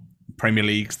more Premier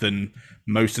Leagues than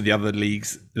most of the other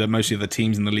leagues, most of the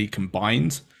teams in the league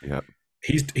combined. Yeah,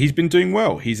 he's been doing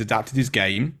well. He's adapted his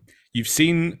game. You've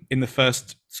seen in the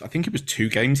first, I think it was 2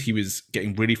 games, he was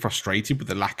getting really frustrated with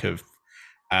the lack of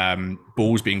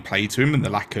balls being played to him and the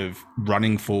lack of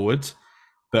running forward.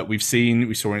 But we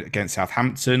saw it against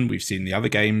Southampton. We've seen the other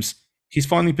games. He's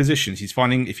finding positions. He's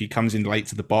finding if he comes in late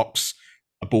to the box,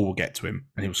 a ball will get to him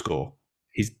and he'll score.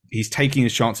 He's taking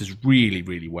his chances really,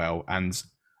 really well, and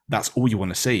that's all you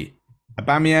want to see.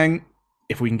 Aubameyang,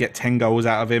 if we can get 10 goals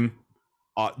out of him,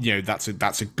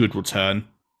 that's a good return.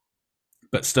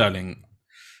 But Sterling,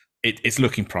 it's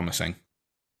looking promising.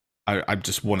 I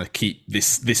just want to keep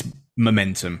this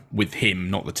momentum with him,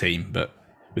 not the team, but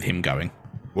with him going.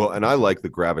 Well, and I like the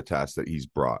gravitas that he's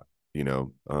brought.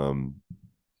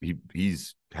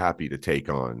 He's happy to take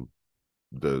on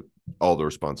all the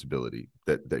responsibility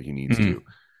that he needs to.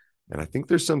 And I think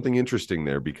there's something interesting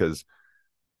there because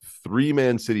 3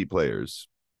 Man City players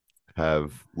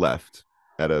have left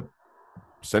at a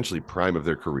essentially prime of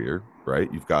their career, right?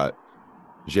 You've got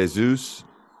Jesus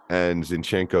and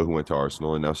Zinchenko, who went to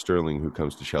Arsenal, and now Sterling, who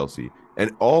comes to Chelsea.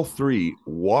 And all 3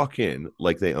 walk in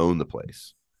like they own the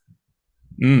place.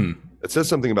 It says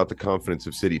something about the confidence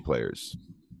of City players.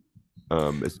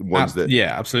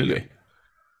 Absolutely.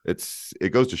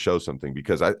 It goes to show something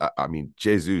because I mean,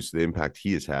 Jesus, the impact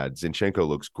he has had. Zinchenko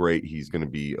looks great. He's going to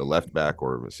be a left back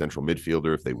or a central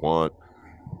midfielder if they want.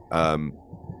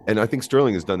 And I think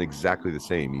Sterling has done exactly the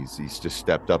same. He's just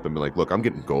stepped up and been like, look, I'm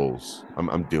getting goals.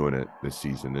 I'm doing it this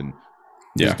season. And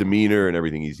his demeanor and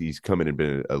everything, he's come in and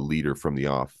been a leader from the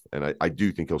off. And I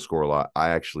do think he'll score a lot. I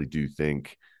actually do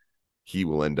think he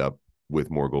will end up with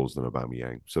more goals than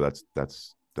Aubameyang. So that's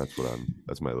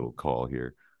my little call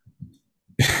here.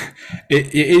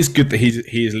 It is good that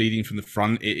he is leading from the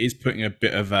front. It is putting a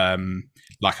bit of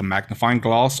like a magnifying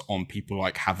glass on people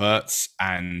like Havertz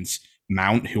and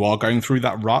Mount, who are going through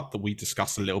that rut that we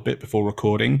discussed a little bit before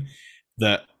recording,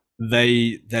 that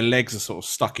their legs are sort of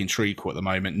stuck in treacle at the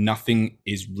moment. Nothing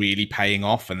is really paying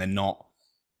off, and they're not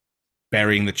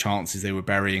burying the chances they were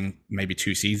burying maybe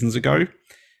 2 seasons ago.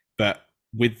 But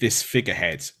with this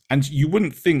figurehead, and you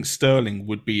wouldn't think Sterling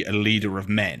would be a leader of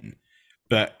men,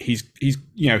 but he's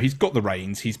got the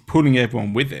reins. He's pulling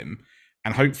everyone with him,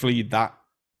 and hopefully that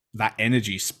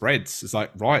energy spreads. It's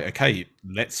like, right, okay,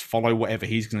 let's follow whatever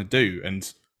he's going to do,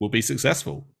 and we'll be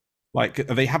successful. Like,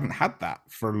 they haven't had that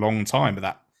for a long time. But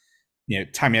that,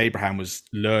 Tammy Abraham was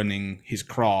learning his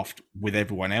craft with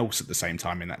everyone else at the same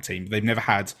time in that team. They've never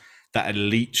had that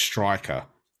elite striker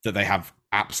that they have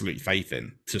absolute faith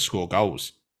in to score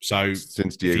goals. So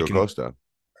since Diego Costa.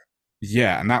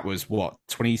 Yeah, and that was what,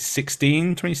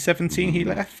 2016, 2017 he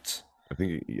left? I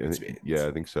think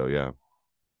I think so, yeah.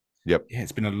 Yep. Yeah,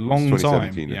 it's been a long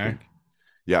time,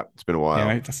 Yeah, it's been a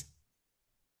while.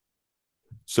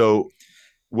 So,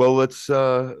 well, let's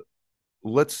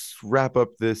wrap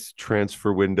up this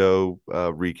transfer window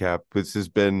recap. This has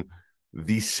been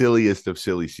the silliest of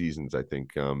silly seasons, I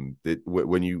think.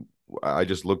 I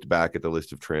just looked back at the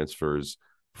list of transfers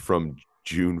from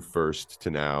June 1st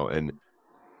to now, and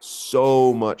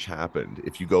so much happened.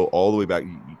 If you go all the way back,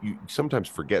 you sometimes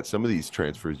forget some of these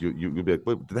transfers. You'll be like,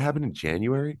 "What, did that happen in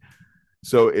January?"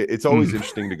 So it's always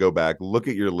interesting to go back, look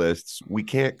at your lists. We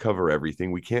can't cover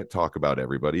everything. We can't talk about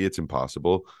everybody. It's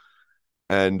impossible.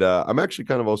 And I'm actually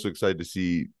kind of also excited to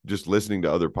see, just listening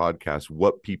to other podcasts,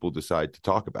 what people decide to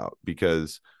talk about,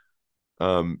 because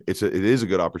it is a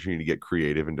good opportunity to get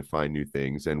creative and to find new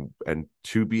things, and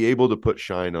to be able to put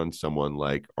shine on someone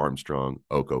like Armstrong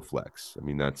Okoflex. I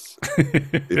mean, that's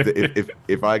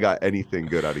if I got anything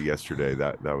good out of yesterday,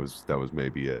 that was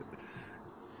maybe it.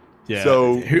 Yeah.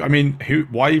 So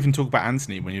why even talk about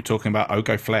Anthony when you're talking about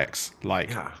Okoflex?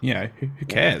 Like, who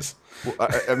cares? Well,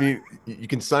 I mean, you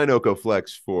can sign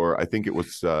Okoflex for, I think it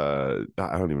was, I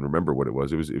don't even remember what it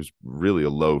was. It was really a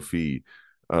low fee.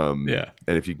 And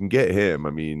if you can get him,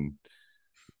 I mean,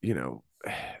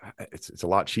 it's a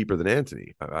lot cheaper than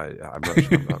Anthony. I'm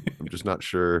just not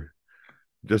sure.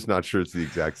 Just not sure it's the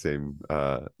exact same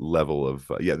level of.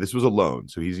 This was a loan,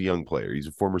 so he's a young player. He's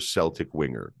a former Celtic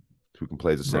winger who can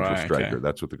play as a central striker. Okay.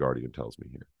 That's what the Guardian tells me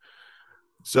here.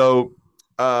 So,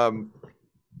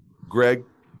 Greg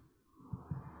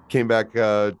came back.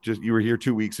 You were here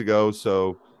 2 weeks ago,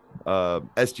 so.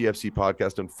 SGFC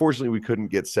podcast. Unfortunately, we couldn't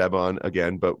get Seb on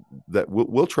again, but that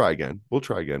we'll try again. We'll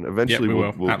try again. Eventually,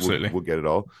 we'll get it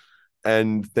all.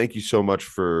 And thank you so much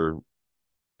for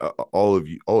all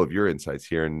of your insights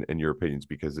here and your opinions,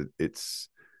 because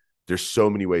there's so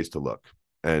many ways to look,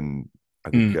 and I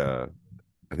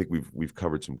think we've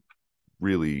covered some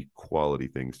really quality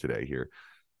things today here.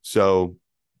 So,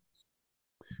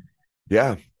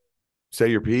 yeah, say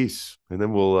your piece, and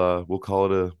then we'll call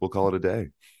it a day.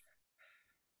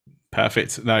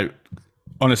 Perfect. No,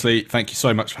 honestly, thank you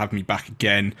so much for having me back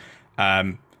again.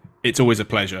 It's always a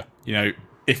pleasure.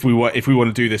 If we want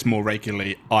to do this more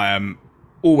regularly, I am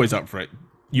always up for it.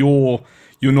 Your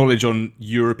knowledge on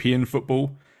European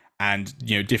football and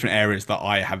different areas that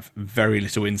I have very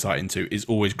little insight into is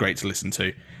always great to listen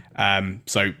to.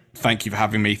 So thank you for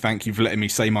having me. Thank you for letting me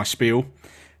say my spiel.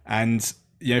 And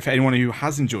for anyone who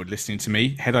has enjoyed listening to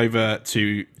me, head over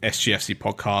to SGFC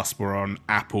Podcast. We're on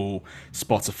Apple,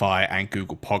 Spotify, and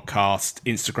Google Podcast,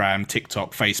 Instagram,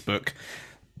 TikTok, Facebook,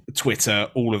 Twitter,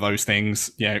 all of those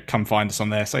things. Come find us on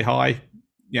there. Say hi.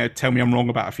 Tell me I'm wrong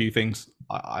about a few things.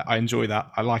 I enjoy that.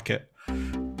 I like it.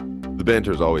 The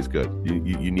banter is always good.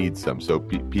 You need some. So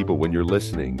people, when you're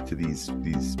listening to these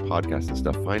podcasts and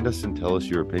stuff, find us and tell us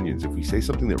your opinions. If we say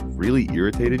something that really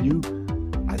irritated you,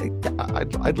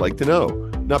 I'd like to know.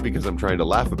 Not because I'm trying to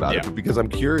laugh about it, but because I'm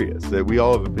curious. That we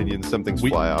all have opinions. Some things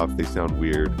fly off. They sound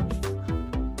weird.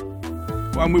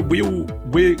 Well, and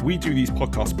we do these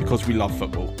podcasts because we love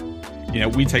football.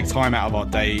 We take time out of our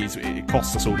days. It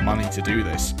costs us all money to do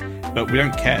this, but we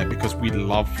don't care because we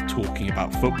love talking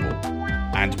about football,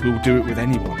 and we'll do it with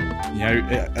anyone.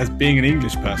 As being an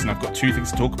English person, I've got two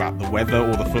things to talk about: the weather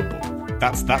or the football.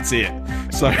 That's it.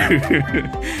 So,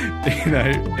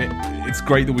 it's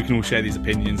great that we can all share these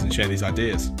opinions and share these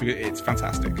ideas. It's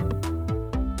fantastic.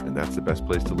 And that's the best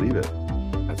place to leave it.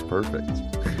 That's perfect.